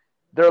it.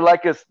 They're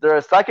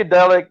a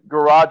psychedelic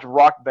garage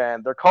rock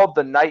band. They're called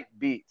the Night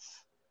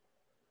Beats.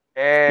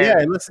 And yeah,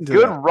 I listened to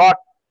good that. Rock.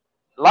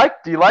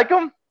 Do you like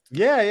them?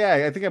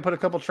 Yeah. I think I put a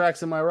couple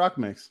tracks in my rock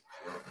mix.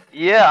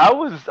 Yeah, I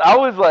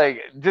was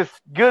like just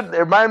good. It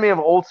reminded me of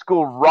old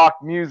school rock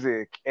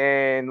music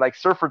and like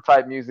surfer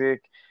type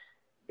music.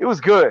 It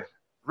was good.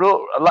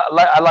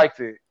 I liked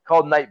it.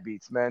 Called Night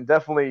Beats, man.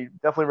 Definitely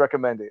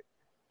recommend it.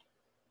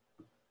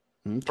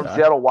 Okay. From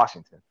Seattle,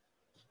 Washington.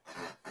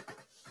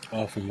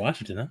 Oh, from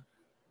Washington, huh?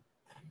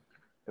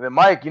 And then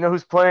Mike, you know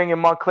who's playing in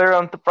Montclair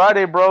on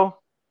Friday, bro?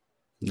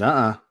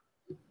 Nuh-uh.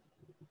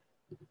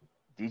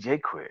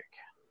 DJ Quick.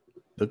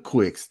 The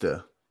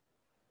Quickster.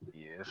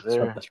 Yes,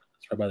 sir. That's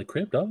right by the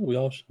crib, dog. We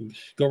all should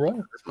go roll.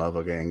 This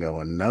motherfucker ain't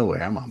going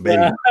nowhere. I'm on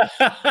baby.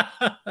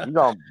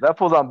 That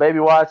fool's on baby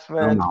watch,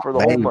 man, for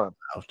the whole month.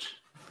 Ouch.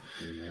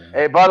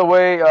 Hey, by the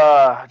way,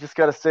 I just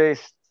gotta say,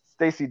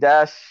 Stacey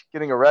Dash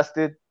getting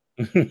arrested.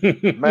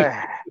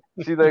 Man,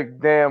 she looked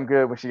damn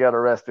good when she got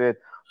arrested.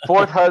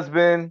 Fourth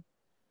husband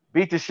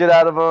beat the shit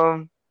out of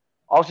him.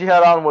 All she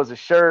had on was a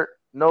shirt,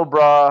 no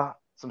bra,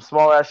 some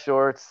small ass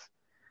shorts.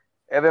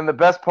 And then the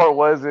best part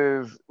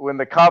is when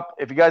the cop,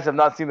 if you guys have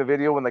not seen the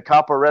video, when the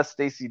cop arrests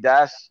Stacey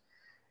Dash,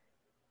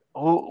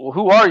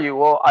 who are you?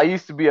 Well, I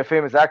used to be a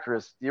famous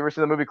actress. You ever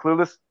see the movie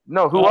Clueless?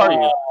 No, who are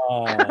you?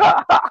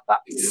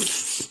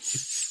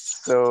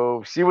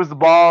 So she was the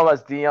ball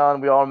as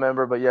Dion, we all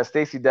remember. But yeah,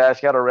 Stacey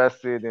Dash got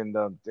arrested, and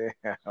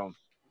damn,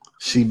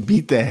 she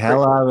beat the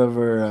hell out of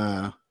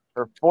her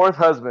fourth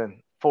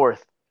husband.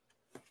 Fourth.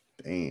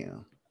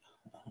 Damn.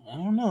 I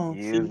don't know.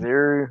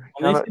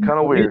 Kind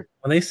of weird.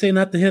 When they say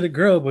not to hit a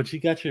girl, but you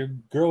got your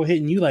girl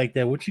hitting you like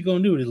that, what you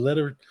gonna do? Just let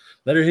her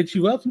hit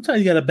you up? Sometimes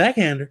you got a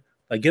backhander.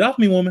 Like, get off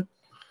me, woman.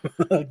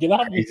 Get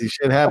off me. Crazy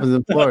shit happens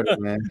in Florida,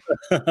 man.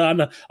 I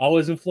know.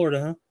 Always in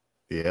Florida, huh?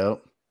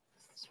 Yep.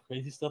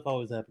 Crazy stuff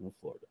always happens in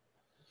Florida.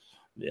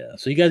 Yeah.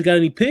 So you guys got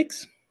any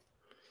picks?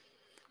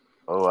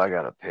 Oh, I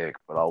got a pick,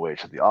 but I'll wait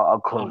till I'll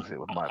close it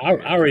with my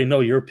pick. I already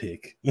know your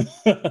pick.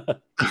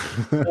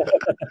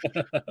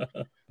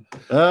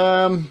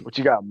 What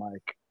you got,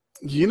 Mike?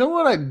 You know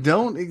what? I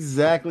don't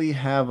exactly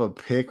have a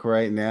pick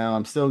right now.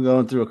 I'm still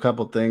going through a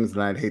couple things,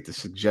 and I'd hate to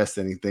suggest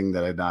anything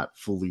that I'm not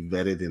fully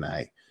vetted, and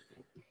I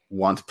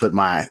want to put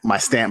my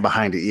stamp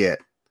behind it yet.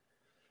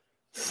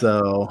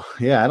 So,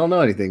 yeah, I don't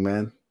know anything,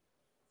 man.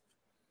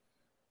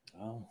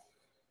 Oh.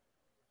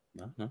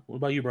 No. What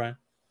about you, Brian?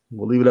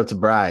 We'll leave it up to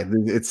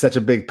Brian. It's such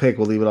a big pick.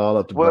 We'll leave it all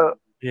up to Brian.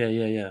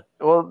 Yeah.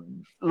 Well,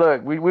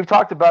 look, we've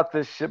talked about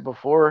this shit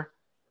before.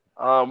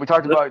 We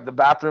talked about the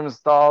bathroom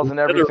stalls and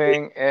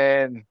everything,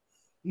 and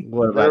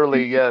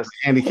literally, yes,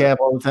 handicap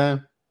all the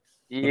time.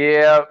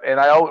 Yeah,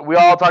 and we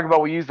all talk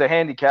about we use the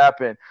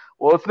handicap, and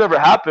well, it's never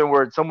happened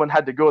where someone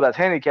had to go that's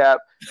handicap.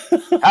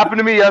 Happened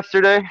to me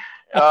yesterday.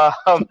 I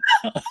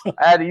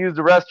had to use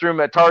the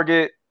restroom at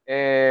Target,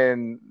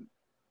 and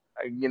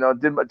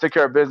took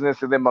care of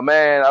business, and then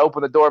I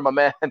opened the door. My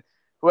man,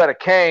 who had a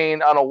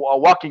cane on a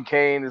walking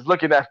cane, is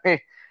looking at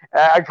me.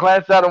 I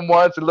glanced at him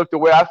once and looked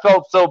away. I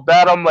felt so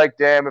bad. I'm like,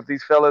 damn, if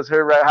these fellas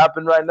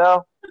happen right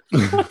now.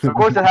 Of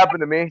course, it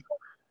happened to me.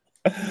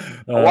 I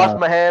washed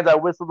my hands. I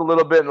whistled a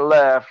little bit and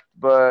left,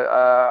 but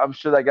I'm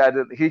sure that guy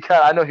did.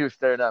 I know he was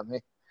staring at me.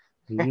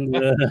 He's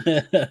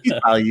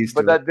probably used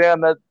to it. But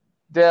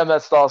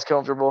that stall's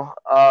comfortable.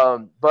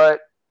 But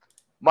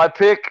my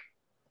pick,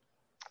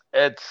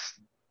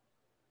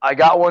 I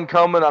got one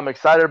coming. I'm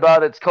excited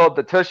about it. It's called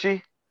the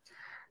Tushy.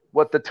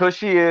 What the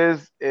Tushy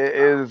is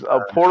a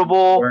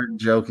portable,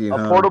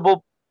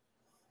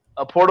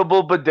 a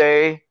portable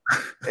bidet.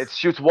 It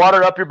shoots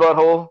water up your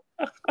butthole,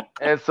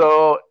 and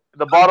so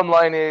the bottom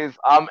line is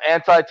I'm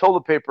anti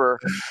toilet paper,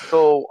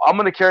 so I'm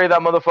gonna carry that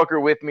motherfucker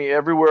with me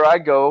everywhere I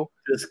go.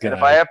 And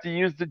if I have to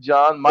use the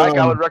John, Mike,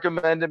 I would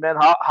recommend it, man.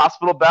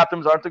 Hospital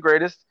bathrooms aren't the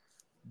greatest,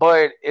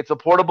 but it's a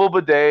portable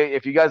bidet.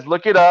 If you guys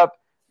look it up,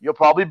 you'll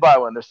probably buy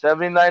one. They're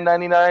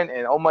 $79.99,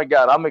 and oh my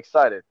god, I'm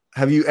excited.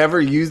 Have you ever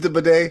used a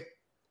bidet?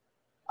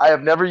 I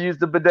have never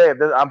used a bidet.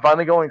 I'm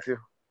finally going to.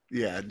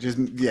 Yeah, just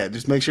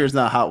make sure it's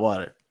not hot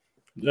water.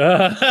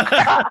 The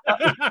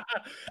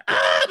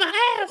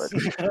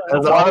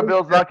water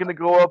bill's not going to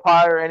go up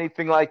high or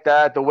anything like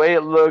that. The way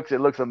it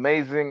looks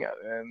amazing,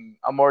 and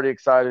I'm already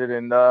excited.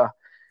 And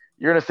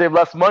you're going to save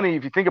less money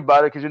if you think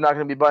about it, because you're not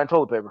going to be buying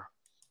toilet paper.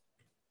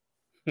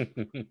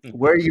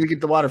 Where are you going to get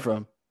the water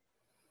from?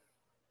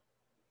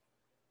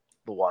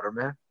 The water,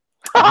 man.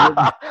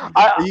 I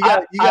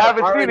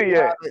haven't seen it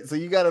yet. So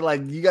you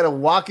gotta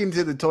walk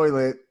into the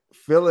toilet,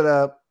 fill it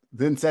up,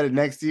 then set it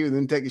next to you, and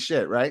then take a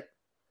shit, right?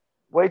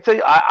 Wait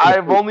till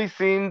I've only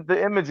seen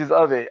the images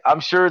of it. I'm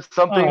sure it's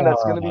something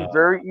that's going to be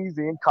very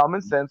easy and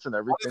common sense and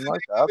everything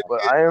like that.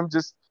 But I am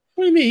just.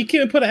 What do you mean? You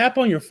can't put an app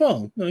on your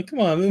phone? I mean, come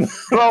on,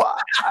 bro.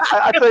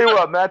 I tell you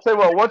what, man.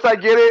 Once I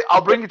get it,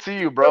 I'll bring it to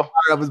you, bro.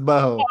 Up his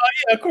butthole. Oh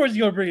yeah, of course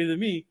you're gonna bring it to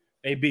me.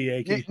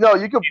 A-B-A-K. No,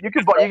 you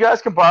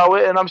guys can borrow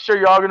it, and I'm sure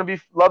y'all gonna be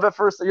love it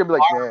first. You'll be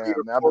like, damn,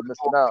 man, I've been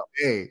missing out.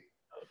 Hey,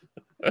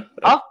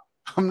 huh?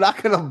 I'm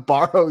not gonna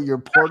borrow your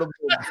portable.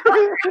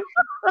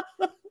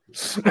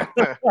 Just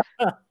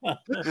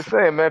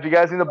saying, man. If you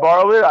guys need to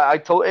borrow it, I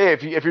told. Hey,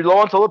 if you're low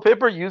on toilet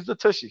paper, use the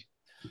Tushy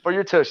for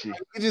your Tushy. You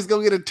can just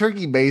go get a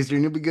turkey baster,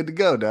 and you'll be good to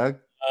go, dog.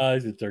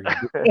 It's a turkey.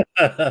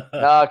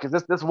 Nah,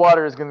 because this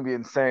water is gonna be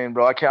insane,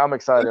 bro. I'm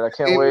excited. I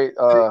can't wait.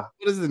 What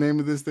is the name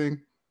of this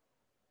thing?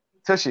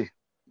 Tushy.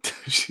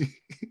 Tushy.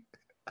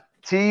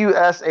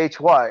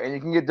 T-U-S-H-Y, and you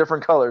can get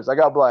different colors. I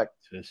got black.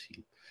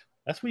 Tushy.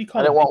 That's what you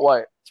call. I didn't want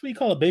white. That's what you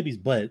call a baby's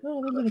butt.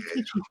 Oh,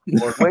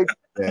 wait.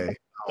 Hey.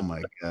 Oh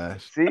my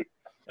gosh. See,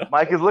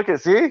 Mike is looking.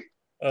 See,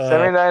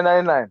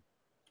 $79.99.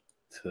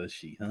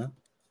 Tushy, huh?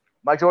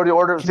 Mike's already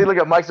ordered. See, look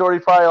at Mike's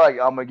already probably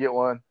like, I'm gonna get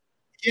one.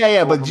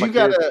 Yeah, but you've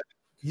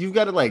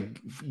got to like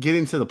get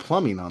into the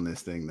plumbing on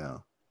this thing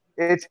though.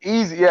 It's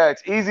easy. Yeah,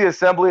 it's easy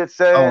assembly. It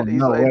said. Oh,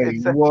 no way.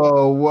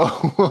 Whoa.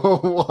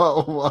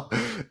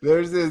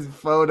 There's this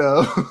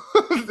photo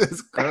of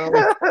this girl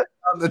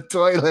on the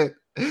toilet,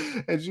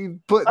 and she's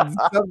putting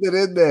something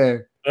in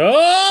there.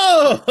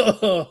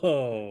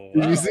 Oh,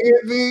 Did you see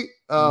it, V?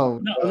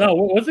 Oh no.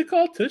 What's it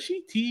called?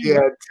 Tushy?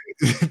 Yeah,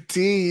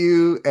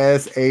 Tushy.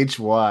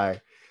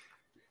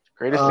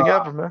 Greatest thing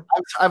ever, man.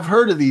 I've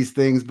heard of these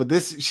things, but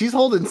she's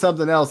holding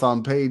something else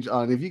on.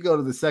 If you go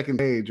to the second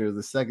page or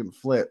the second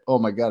flip, oh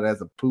my god, it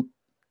has a poop.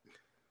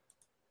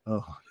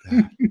 Oh,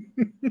 God.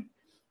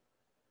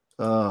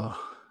 Oh,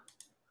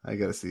 I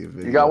gotta see a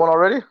video. You got one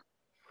already?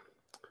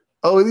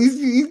 Oh,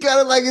 he's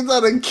got it like it's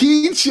on a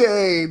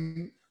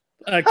keychain.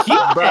 A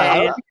keychain?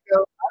 I don't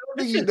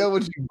think you know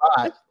what you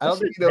bought. I don't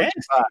think you know what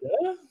you bought.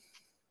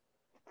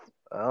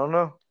 I don't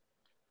know.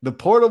 The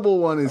portable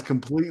one is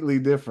completely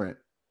different.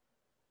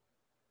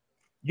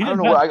 I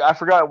don't know. I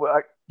forgot.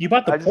 You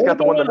bought the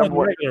portable one or the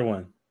regular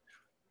one?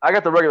 I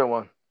got the regular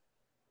one.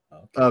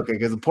 Okay,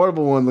 because the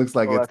portable one looks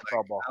like it's. Like,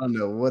 I don't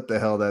know what the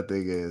hell that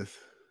thing is.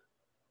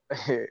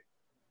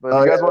 But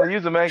if you guys want to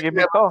use it, man, give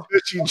me a call.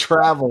 Tushy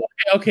Travel.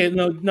 Okay,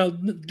 no.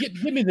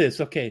 Give me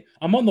this. Okay,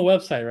 I'm on the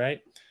website, right?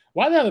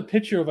 Why do they have a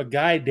picture of a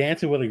guy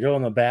dancing with a girl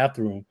in the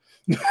bathroom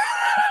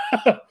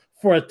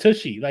for a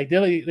tushy? Like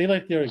they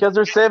like their because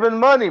they're saving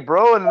money,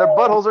 bro, and their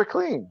buttholes are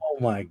clean. Oh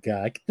my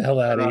god, get the hell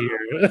out of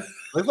here!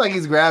 Looks like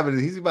he's grabbing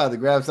it. He's about to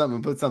grab something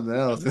and put something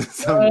else.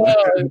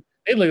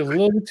 They look a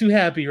little bit too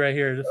happy right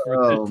here.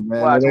 Oh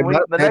man! Watch,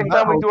 the next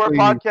time we do our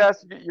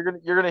podcast,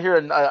 you're gonna hear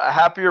a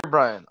happier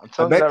Brian. I'm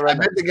telling you that right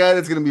now. I bet the guy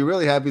that's gonna be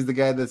really happy is the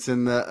guy that's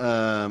in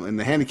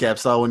the handicap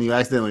stall when you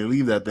accidentally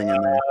leave that thing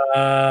in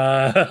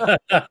there.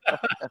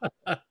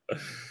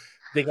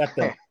 They got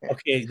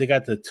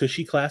the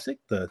Tushy Classic,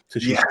 the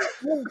Tushy,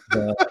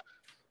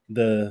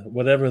 the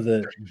whatever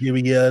the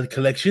Huey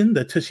collection,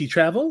 the Tushy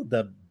Travel,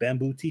 the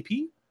Bamboo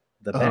TP.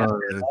 That's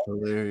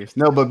hilarious.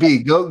 No, but B,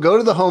 go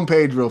to the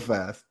homepage real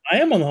fast. I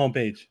am on the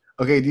homepage.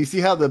 Okay, do you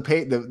see how the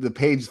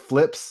page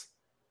flips?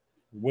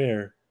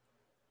 Where?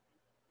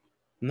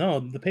 No,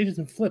 the page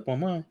doesn't flip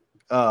on mine.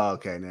 Oh,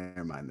 okay,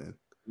 never mind then.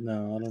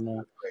 No, I don't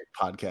know. Great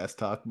podcast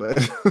talk, but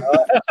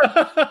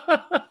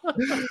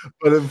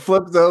but it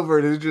flips over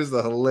and it's just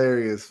a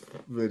hilarious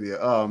video.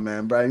 Oh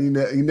man, Brian,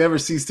 you never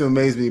cease to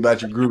amaze me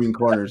about your grooming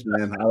corners,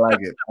 man. I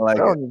like it. I like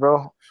it, you,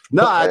 bro.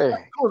 No, it's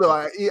cool though.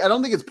 I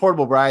don't think it's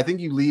portable, Brian. I think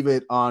you leave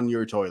it on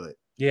your toilet.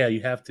 Yeah,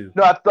 you have to.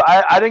 No,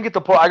 I didn't get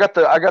the I got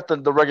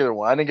the regular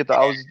one. I didn't get the.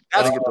 I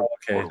didn't get the.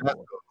 Okay.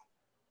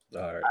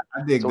 All right.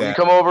 I dig that. When you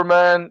come over,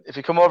 man, if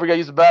you come over, you gotta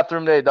use the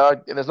bathroom today,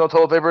 dog. And there's no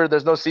toilet paper.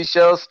 There's no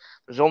seashells.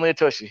 There's only a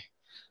tushy.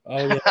 Oh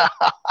yeah.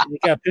 You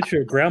got a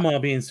picture of grandma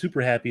being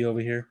super happy over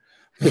here.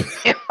 Was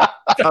she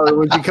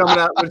coming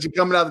out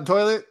the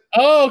toilet?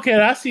 Oh, okay.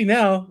 I see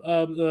now.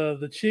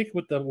 The chick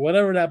with the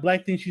whatever that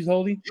black thing she's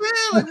holding. Yeah,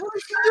 like what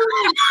is she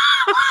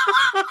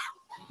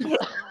doing?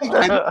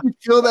 You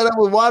fill that up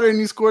with water and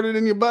you squirt it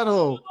in your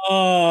butthole.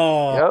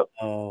 Oh, yep.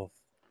 Oh,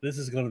 this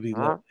is gonna be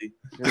lovely.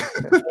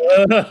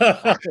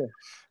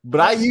 But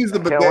I used the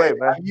bidet.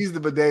 I used the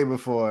bidet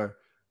before,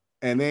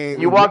 and then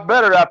you walked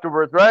better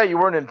afterwards, right? You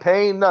weren't in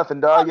pain, nothing,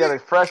 dog. You had a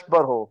fresh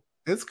butthole.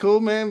 It's cool,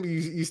 man.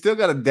 You still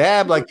got to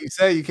dab, like you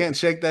say. You can't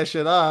shake that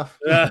shit off.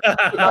 No,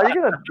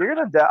 you're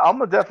gonna dab. I'm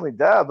gonna definitely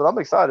dab, but I'm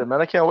excited,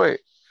 man. I can't wait.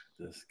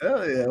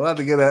 Hell yeah, we'll have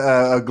to get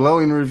a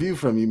glowing review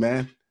from you,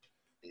 man.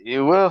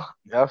 You will,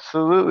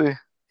 absolutely.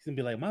 He's gonna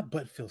be like, my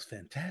butt feels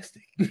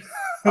fantastic. I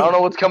don't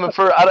know what's coming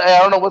first. I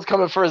don't know what's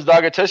coming first,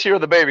 dog, a tushy or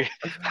the baby.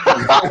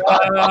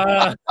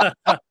 But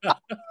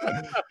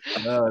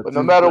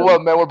no matter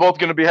what, man, we're both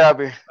gonna be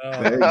happy.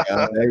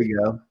 There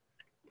you go.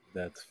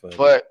 That's funny.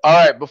 But all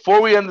right,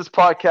 before we end this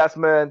podcast,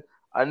 man,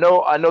 I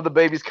know the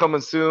baby's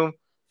coming soon.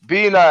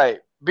 B in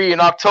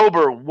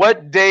October,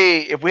 what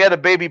day, if we had a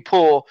baby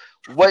pool,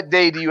 what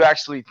day do you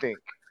actually think?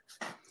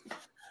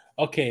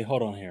 Okay,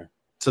 hold on here.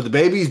 So the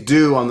baby's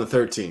due on the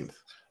 13th.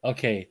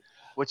 Okay.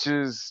 Which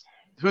is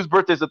whose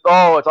birthday is it?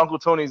 Oh, it's Uncle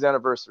Tony's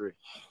anniversary.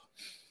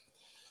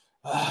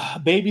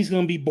 Baby's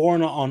gonna be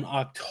born on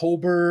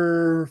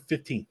October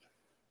 15th.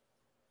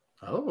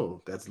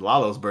 Oh, that's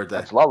Lalo's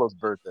birthday.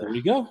 There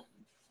you go.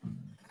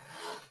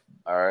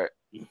 All right.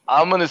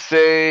 I'm going to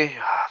say 13th.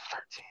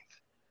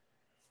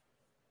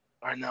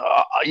 All right,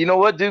 now, you know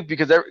what, dude?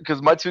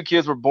 Because my two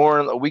kids were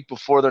born a week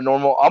before their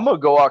normal. I'm going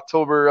to go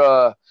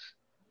October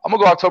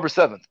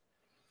 7th.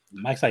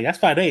 Mike's like, that's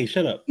 5 days.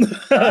 Shut up.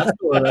 That's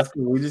cool. That's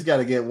cool. We just got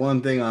to get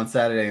one thing on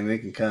Saturday and they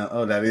can come.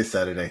 Oh, that is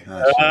Saturday.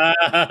 Oh,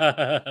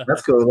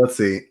 that's cool. Let's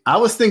see. I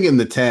was thinking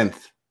the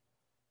 10th.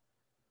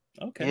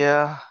 Okay.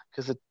 Yeah,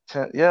 because the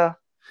 10th. Yeah.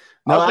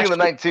 No, I was thinking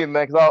the 19th,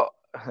 man.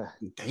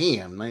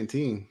 Damn,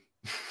 19.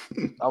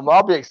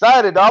 I'll be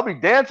excited. I'll be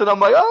dancing. I'm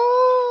like,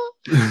 oh.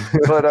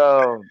 But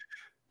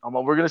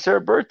we're going to share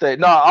a birthday.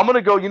 No, I'm going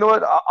to go. You know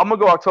what? I'm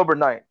going to go October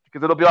 9th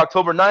because it'll be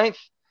October 9th.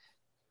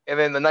 And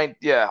then the 9th.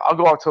 Yeah, I'll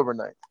go October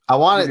 9th. I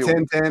want it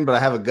 10-10, but I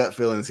have a gut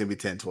feeling it's gonna be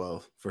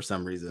 10-12 for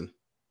some reason.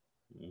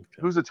 Okay.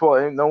 Who's the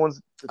 12? No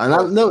one's.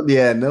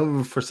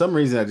 No. For some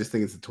reason, I just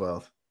think it's the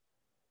 12th.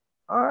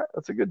 All right,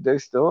 that's a good day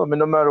still. I mean,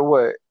 no matter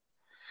what.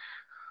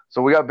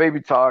 So we got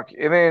baby talk,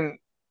 and then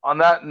on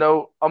that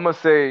note, I'm gonna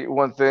say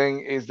one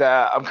thing is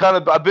that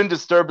I've been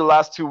disturbed the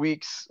last 2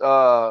 weeks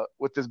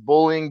with this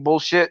bullying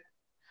bullshit.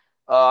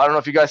 I don't know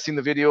if you guys seen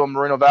the video in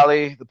Moreno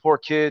Valley. The poor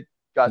kid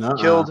got Nuh-uh.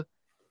 killed.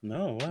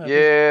 No, what happened?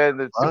 Yeah,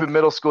 the What? stupid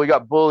middle school. He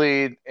got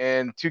bullied,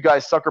 and 2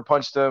 guys sucker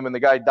punched him, and the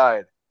guy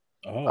died.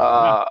 Oh,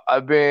 wow.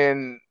 I've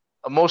been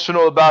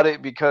emotional about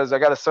it because I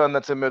got a son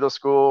that's in middle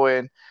school,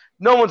 and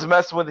no one's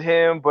messing with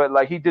him. But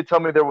like, he did tell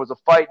me there was a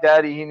fight,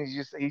 Daddy. And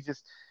he's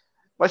just.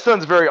 My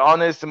son's very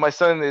honest, and my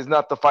son is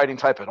not the fighting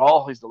type at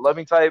all. He's the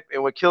loving type.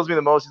 And what kills me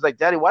the most is like,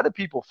 Daddy, why do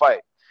people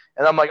fight?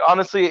 And I'm like,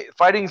 honestly,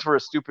 fighting's for a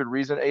stupid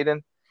reason,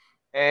 Aiden.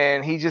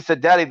 And he just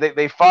said, Daddy,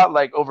 they fought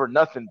like over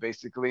nothing,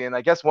 basically. And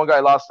I guess one guy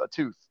lost a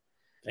tooth.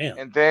 Damn.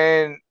 And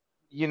then,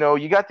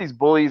 you got these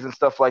bullies and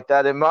stuff like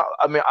that. And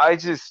I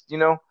just,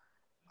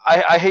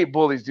 I hate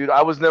bullies, dude.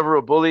 I was never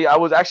a bully.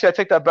 I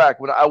take that back.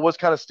 When I was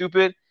kind of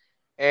stupid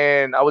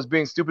and I was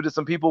being stupid to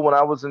some people when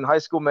I was in high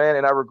school, man,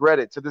 and I regret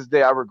it. To this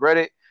day, I regret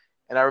it.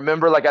 And I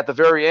remember, like, at the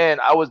very end,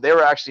 they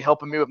were actually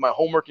helping me with my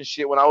homework and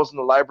shit when I was in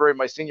the library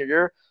my senior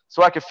year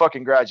so I could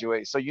fucking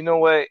graduate. So you know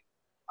what?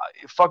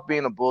 Fuck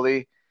being a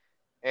bully.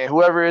 And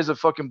whoever is a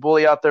fucking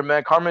bully out there,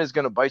 man, karma is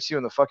going to bite you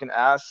in the fucking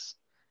ass.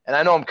 And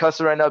I know I'm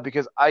cussing right now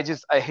because I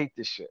hate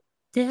this shit.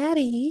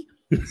 Daddy.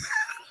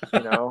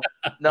 No,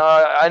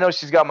 I know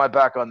she's got my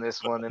back on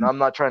this one, and I'm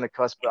not trying to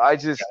cuss,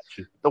 but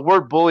the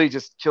word bully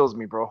just kills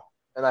me, bro.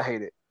 And I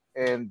hate it.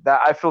 And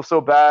that I feel so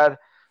bad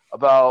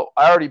about.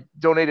 I already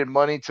donated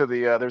money to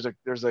the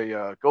there's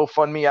a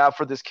GoFundMe app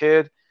for this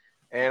kid,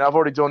 and I've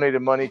already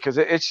donated money because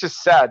it's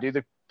just sad, dude.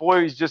 The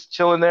boy is just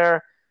chilling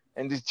there,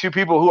 and these 2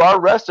 people who are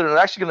arrested are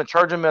actually going to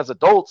charge him as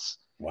adults.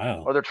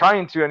 Wow. Or they're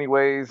trying to,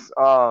 anyways.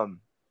 So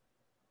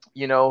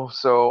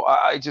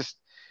I just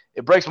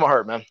it breaks my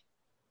heart, man.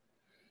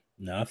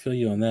 No, I feel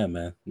you on that,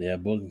 man. Yeah,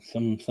 but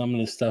some of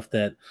the stuff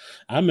that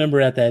I remember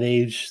at that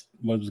age,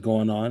 what was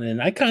going on,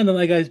 and I kind of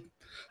like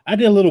I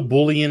did a little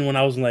bullying when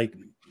I was in, like,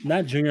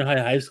 not junior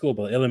high school,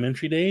 but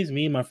elementary days.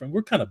 Me and my friend,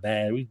 we're kind of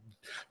bad. We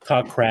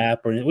talk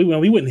crap, or we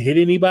wouldn't hit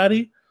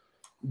anybody,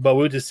 but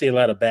we would just say a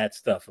lot of bad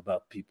stuff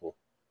about people.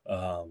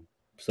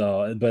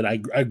 But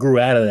I grew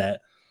out of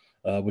that,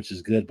 which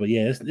is good. But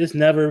yeah, it's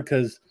never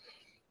because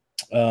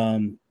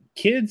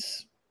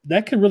kids.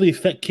 That could really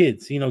affect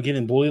kids,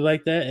 getting bullied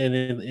like that, and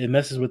it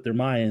messes with their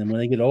mind. And when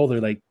they get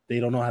older, like, they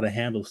don't know how to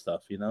handle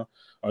stuff,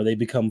 or they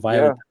become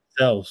violent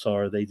themselves,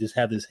 or they just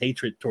have this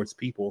hatred towards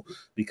people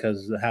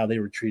because of how they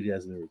were treated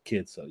as they were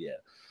kids. So yeah,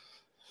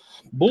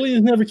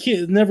 bullying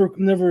is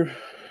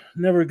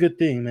never a good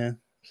thing, man.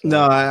 So,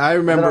 no, I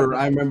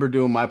remember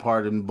doing my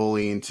part in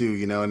bullying too,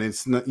 and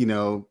it's not,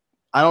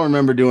 I don't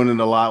remember doing it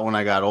a lot when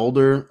I got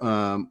older,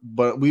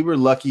 but we were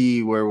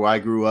lucky where I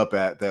grew up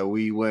at that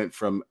we went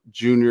from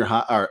junior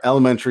high or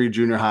elementary,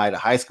 junior high to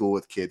high school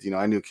with kids.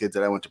 I knew kids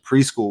that I went to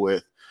preschool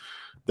with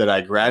that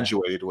I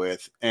graduated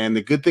with. And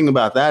the good thing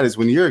about that is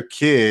when you're a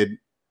kid,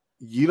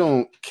 you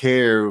don't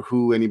care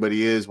who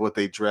anybody is, what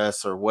they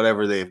dress or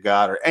whatever they've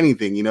got or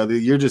anything,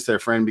 you're just their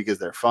friend because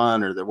they're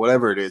fun or they're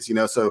whatever it is,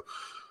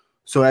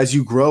 So as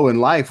you grow in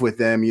life with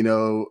them,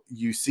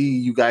 you see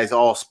you guys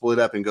all split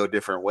up and go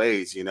different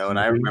ways, and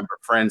I remember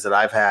friends that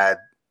I've had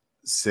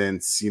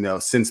since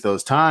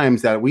those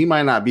times that we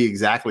might not be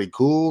exactly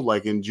cool,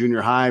 like in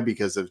junior high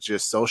because of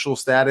just social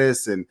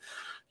status and,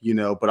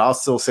 but I'll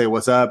still say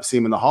what's up, see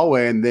him in the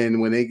hallway. And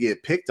then when they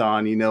get picked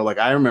on, like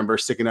I remember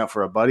sticking up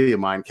for a buddy of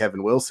mine,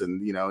 Kevin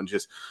Wilson, and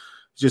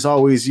just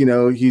always,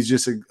 he's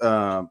just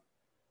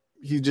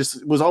he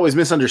just was always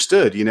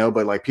misunderstood,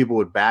 but like people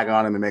would bag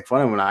on him and make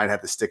fun of him and I'd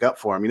have to stick up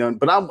for him,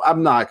 but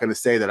I'm not going to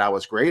say that I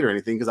was great or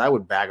anything because I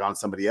would bag on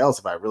somebody else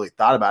if I really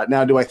thought about it.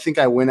 Now, do I think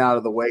I went out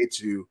of the way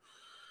to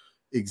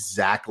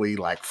exactly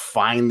like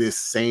find this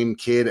same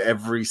kid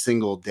every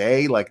single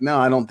day? Like, no,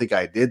 I don't think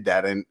I did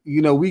that. And,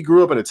 we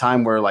grew up at a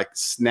time where like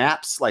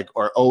snaps, like,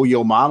 or oh,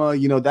 yo mama,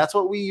 that's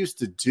what we used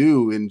to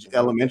do in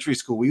elementary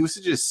school. We used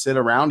to just sit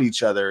around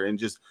each other and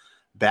just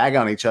bag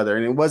on each other.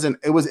 And it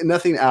was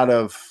nothing out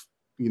of,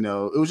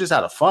 it was just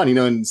out of fun,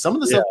 and some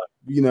of the stuff,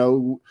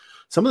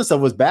 some of the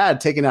stuff was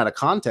bad taken out of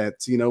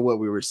context, what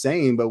we were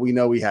saying, but we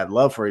know we had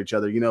love for each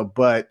other,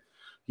 but,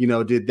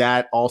 did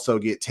that also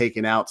get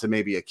taken out to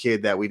maybe a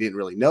kid that we didn't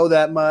really know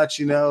that much,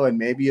 and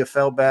maybe it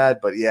felt bad,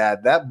 but yeah,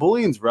 that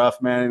bullying's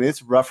rough, man. And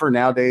it's rougher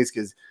nowadays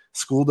because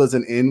school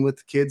doesn't end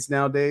with kids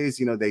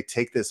nowadays. They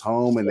take this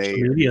home and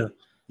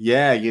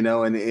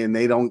and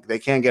they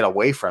can't get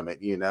away from it,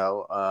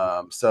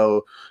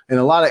 so in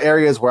a lot of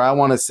areas where I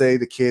want to say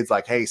to kids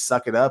like, hey,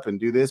 suck it up and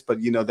do this, but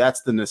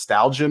that's the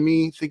nostalgia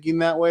me thinking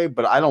that way,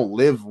 but I don't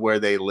live where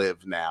they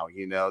live now,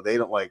 they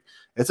don't, like,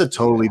 it's a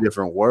totally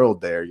different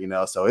world there,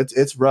 so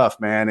it's rough,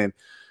 man. And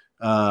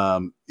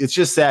it's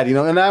just sad,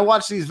 and I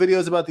watched these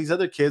videos about these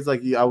other kids.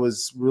 Like, I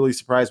was really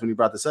surprised when you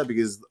brought this up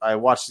because I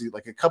watched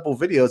like a couple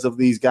videos of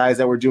these guys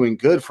that were doing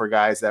good for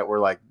guys that were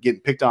like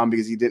getting picked on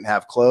because he didn't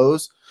have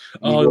clothes.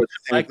 Oh,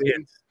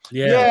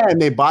 yeah,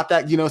 and they bought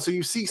that, so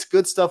you see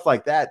good stuff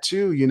like that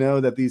too,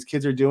 that these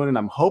kids are doing, and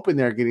I'm hoping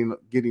they're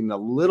getting a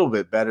little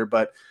bit better,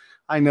 but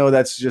I know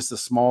that's just a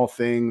small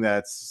thing.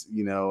 That's,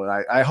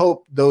 I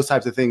hope those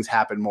types of things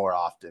happen more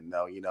often,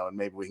 though, and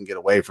maybe we can get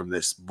away from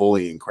this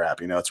bullying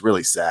crap. It's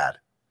really sad.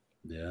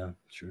 Yeah,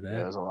 true that. Yeah,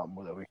 there's a lot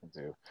more that we can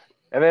do.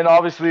 And then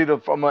obviously I'm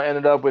gonna end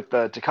it up with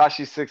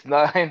Tekashi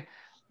 6ix9ine.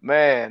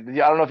 Man, I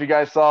don't know if you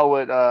guys saw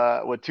what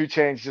 2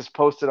 Chainz just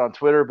posted on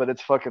Twitter, but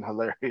it's fucking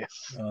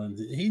hilarious.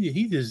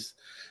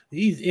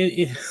 He's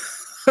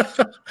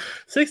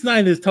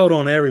 6ix9ine is told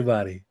on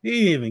everybody. He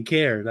didn't even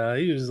care.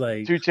 He was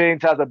like 2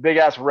 Chainz has a big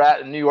ass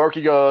rat in New York.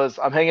 He goes,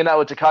 "I'm hanging out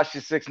with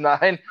Tekashi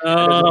 6ix9ine."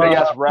 There's a big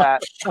ass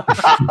rat.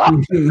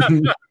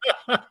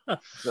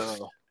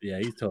 So yeah,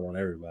 he's told on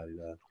everybody.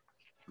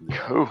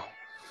 Cool.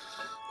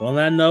 On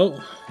that note,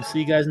 we'll see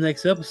you guys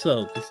next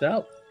episode. Peace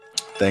out.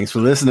 Thanks for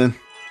listening.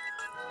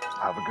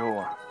 Have a good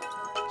one.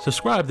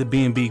 Subscribe to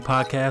B&B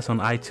Podcast on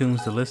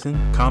iTunes to listen,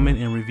 comment,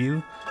 and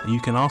review. And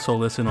you can also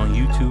listen on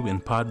YouTube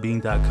and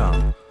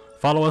podbean.com.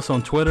 Follow us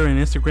on Twitter and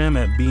Instagram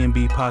at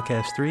B&B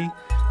Podcast 3,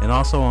 and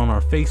also on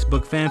our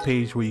Facebook fan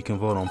page where you can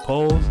vote on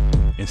polls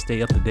and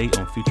stay up to date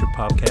on future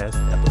podcast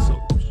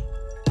episodes.